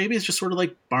 Million Baby is just sort of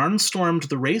like barnstormed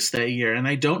the race that year. And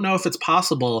I don't know if it's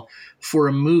possible for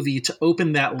a movie to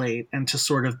open that late and to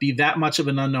sort of be that much of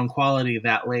an unknown quality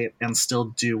that late and still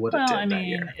do what it did that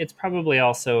year. It's probably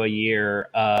also a year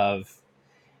of,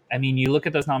 I mean, you look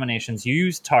at those nominations,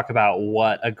 you talk about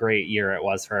what a great year it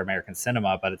was for American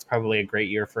cinema, but it's probably a great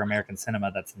year for American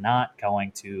cinema that's not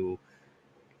going to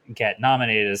get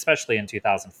nominated, especially in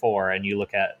 2004. And you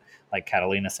look at like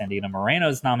Catalina Sandino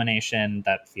Moreno's nomination,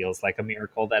 that feels like a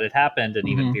miracle that it happened. And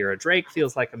even Vera Drake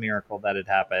feels like a miracle that it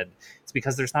happened. It's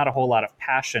because there's not a whole lot of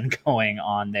passion going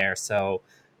on there. So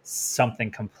something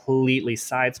completely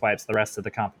sideswipes the rest of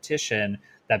the competition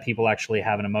that people actually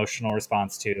have an emotional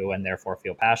response to and therefore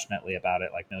feel passionately about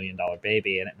it, like $1 Million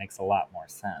Baby. And it makes a lot more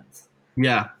sense.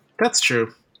 Yeah, that's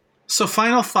true. So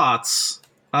final thoughts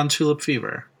on Tulip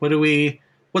Fever.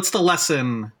 What's the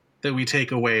lesson that we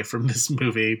take away from this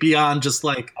movie beyond just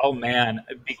like, oh man,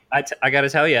 I got to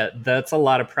tell you, that's a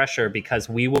lot of pressure because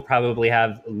we will probably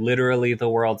have literally the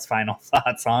world's final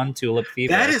thoughts on Tulip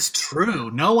Fever. That is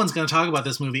true. No one's going to talk about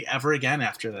this movie ever again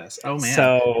after this. Oh man.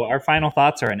 So our final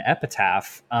thoughts are an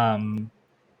epitaph. Yeah,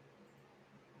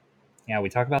 we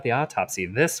talk about the autopsy.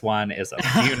 This one is a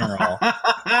funeral.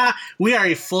 We are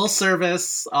a full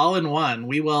service all in one.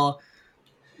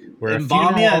 We're a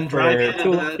funeral for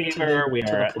Tulip Fever.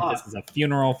 This is a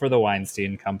funeral for the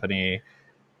Weinstein Company.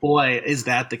 Boy, is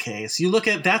that the case. You look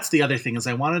at, that's the other thing, is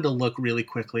I wanted to look really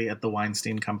quickly at the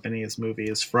Weinstein Company's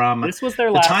movies from this was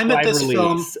their last time that this release.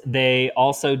 film. They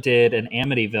also did an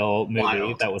Amityville movie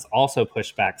Wild. That was also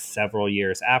pushed back several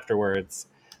years afterwards,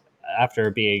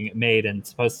 after being made and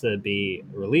supposed to be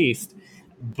released,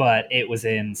 but it was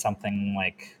in something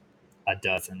like a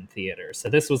dozen theaters. So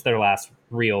this was their last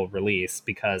real release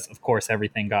because, of course,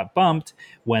 everything got bumped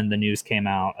when the news came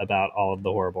out about all of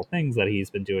the horrible things that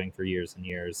he's been doing for years and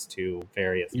years to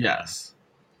various Yes.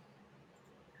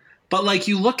 But like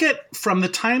you look at from the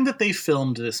time that they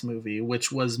filmed this movie,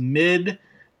 which was mid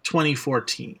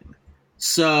 2014.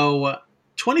 So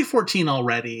 2014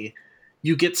 already,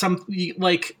 you get some,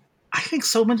 like, I think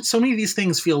so many of these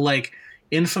things feel like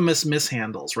infamous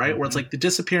mishandles, right? Where it's like the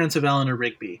disappearance of Eleanor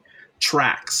Rigby,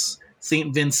 Tracks,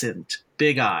 St. Vincent,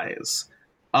 Big Eyes,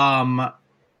 Burnt.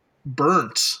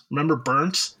 Remember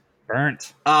Burnt?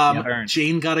 Burnt. Burnt.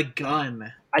 Jane Got a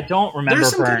Gun. I don't remember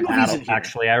Burnt Adam,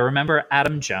 actually. I remember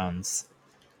Adam Jones.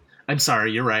 I'm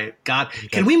sorry, you're right. God,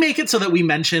 can we make it so that we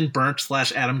mention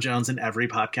Burnt/Adam Jones in every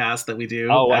podcast that we do?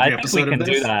 Oh, I think we can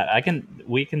do that.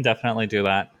 We can definitely do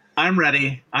that. I'm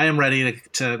ready. I am ready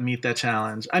to meet that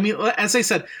challenge. I mean, as I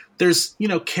said, there's,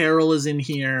 Carol is in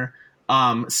here.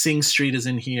 Sing Street is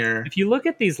in here. If you look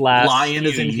at these last Lion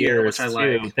is in here, which I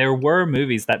like. There were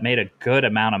movies that made a good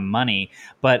amount of money,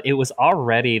 but it was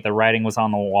already, the writing was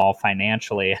on the wall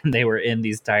financially, and they were in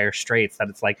these dire straits that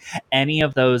it's like any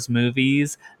of those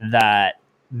movies that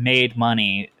made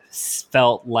money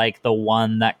felt like the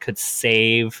one that could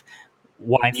save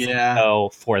Weinstein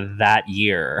for that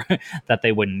year that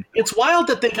they wouldn't. It's wild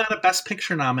that they got a Best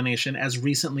Picture nomination as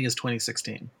recently as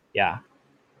 2016. Yeah.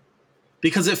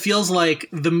 Because it feels like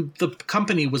the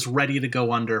company was ready to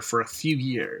go under for a few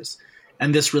years,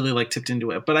 and this really like tipped into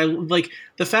it. But I like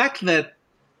the fact that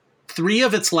 3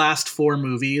 of its last 4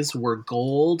 movies were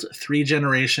Gold, 3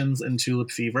 Generations, and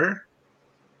Tulip Fever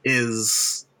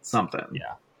is something.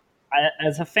 Yeah.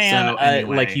 As a fan,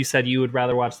 anyway. Like you said, you would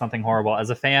rather watch something horrible. As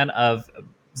a fan of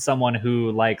someone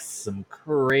who likes some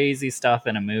crazy stuff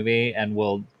in a movie and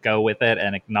will go with it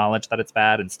and acknowledge that it's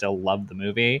bad and still love the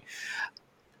movie,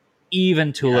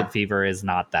 even Tulip Fever is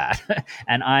not that.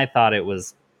 And I thought it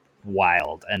was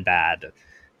wild and bad.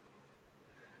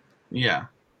 Yeah.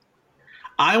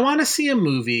 I want to see a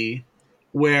movie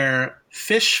where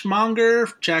fishmonger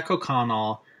Jack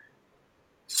O'Connell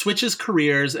switches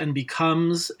careers and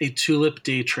becomes a tulip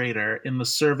day trader in the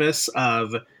service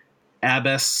of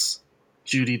Abbess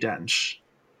Judi Dench.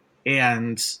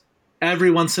 And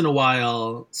every once in a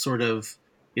while sort of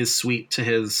is sweet to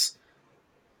his,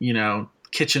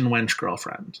 kitchen wench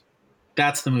girlfriend.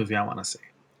 That's the movie I want to see.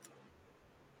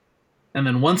 And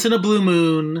then once in a blue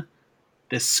moon,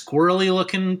 this squirrely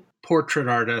looking portrait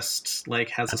artist like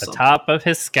has at the top of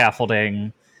his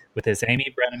scaffolding with his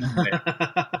Amy Brenneman wig.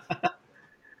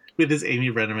 With his Amy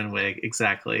Brenneman wig,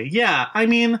 exactly. Yeah, I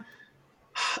mean,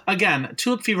 again,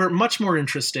 Tulip Fever, much more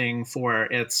interesting for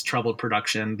its troubled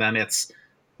production than its,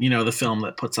 the film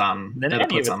that puts on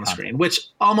the screen, which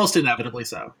almost inevitably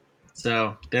so.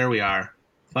 So there we are.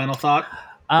 Final thought?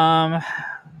 I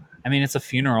mean, it's a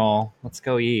funeral. Let's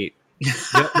go eat.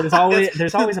 There's always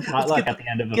a potluck at the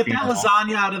end of a funeral. Get that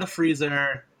lasagna out of the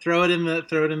freezer. Throw it in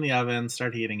the oven.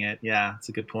 Start heating it. Yeah, it's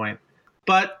a good point.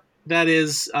 But that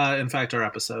is, in fact, our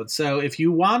episode. So if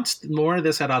you want more of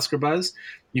This Had Oscar Buzz,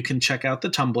 you can check out the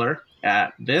Tumblr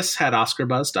at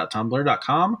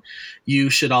thishadoscarbuzz.tumblr.com. You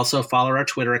should also follow our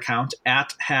Twitter account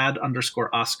at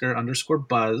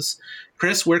had_Oscar_buzz.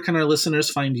 Chris, where can our listeners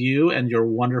find you and your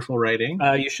wonderful writing?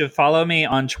 You should follow me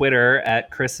on Twitter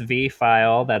at Chris V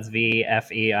File. That's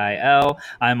VFEIL.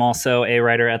 I'm also a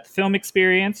writer at the Film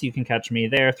Experience. You can catch me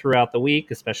there throughout the week,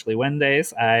 especially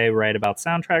Wednesdays. I write about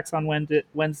soundtracks on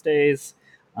Wednesdays,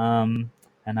 and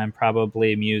I'm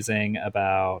probably musing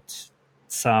about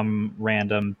some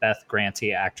random Beth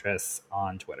Grantey actress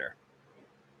on Twitter.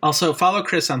 Also, follow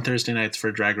Chris on Thursday nights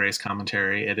for Drag Race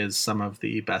commentary. It is some of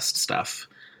the best stuff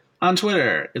on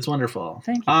Twitter. It's wonderful.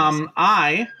 Thank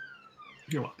you.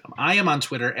 You're welcome. I am on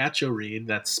Twitter at Joe Reed.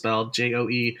 That's spelled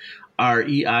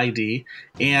JoeReid.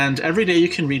 And every day you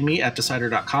can read me at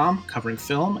Decider.com, covering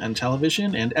film and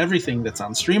television and everything that's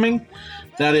on streaming.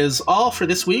 That is all for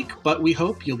this week, but we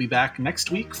hope you'll be back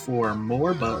next week for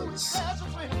more buzz.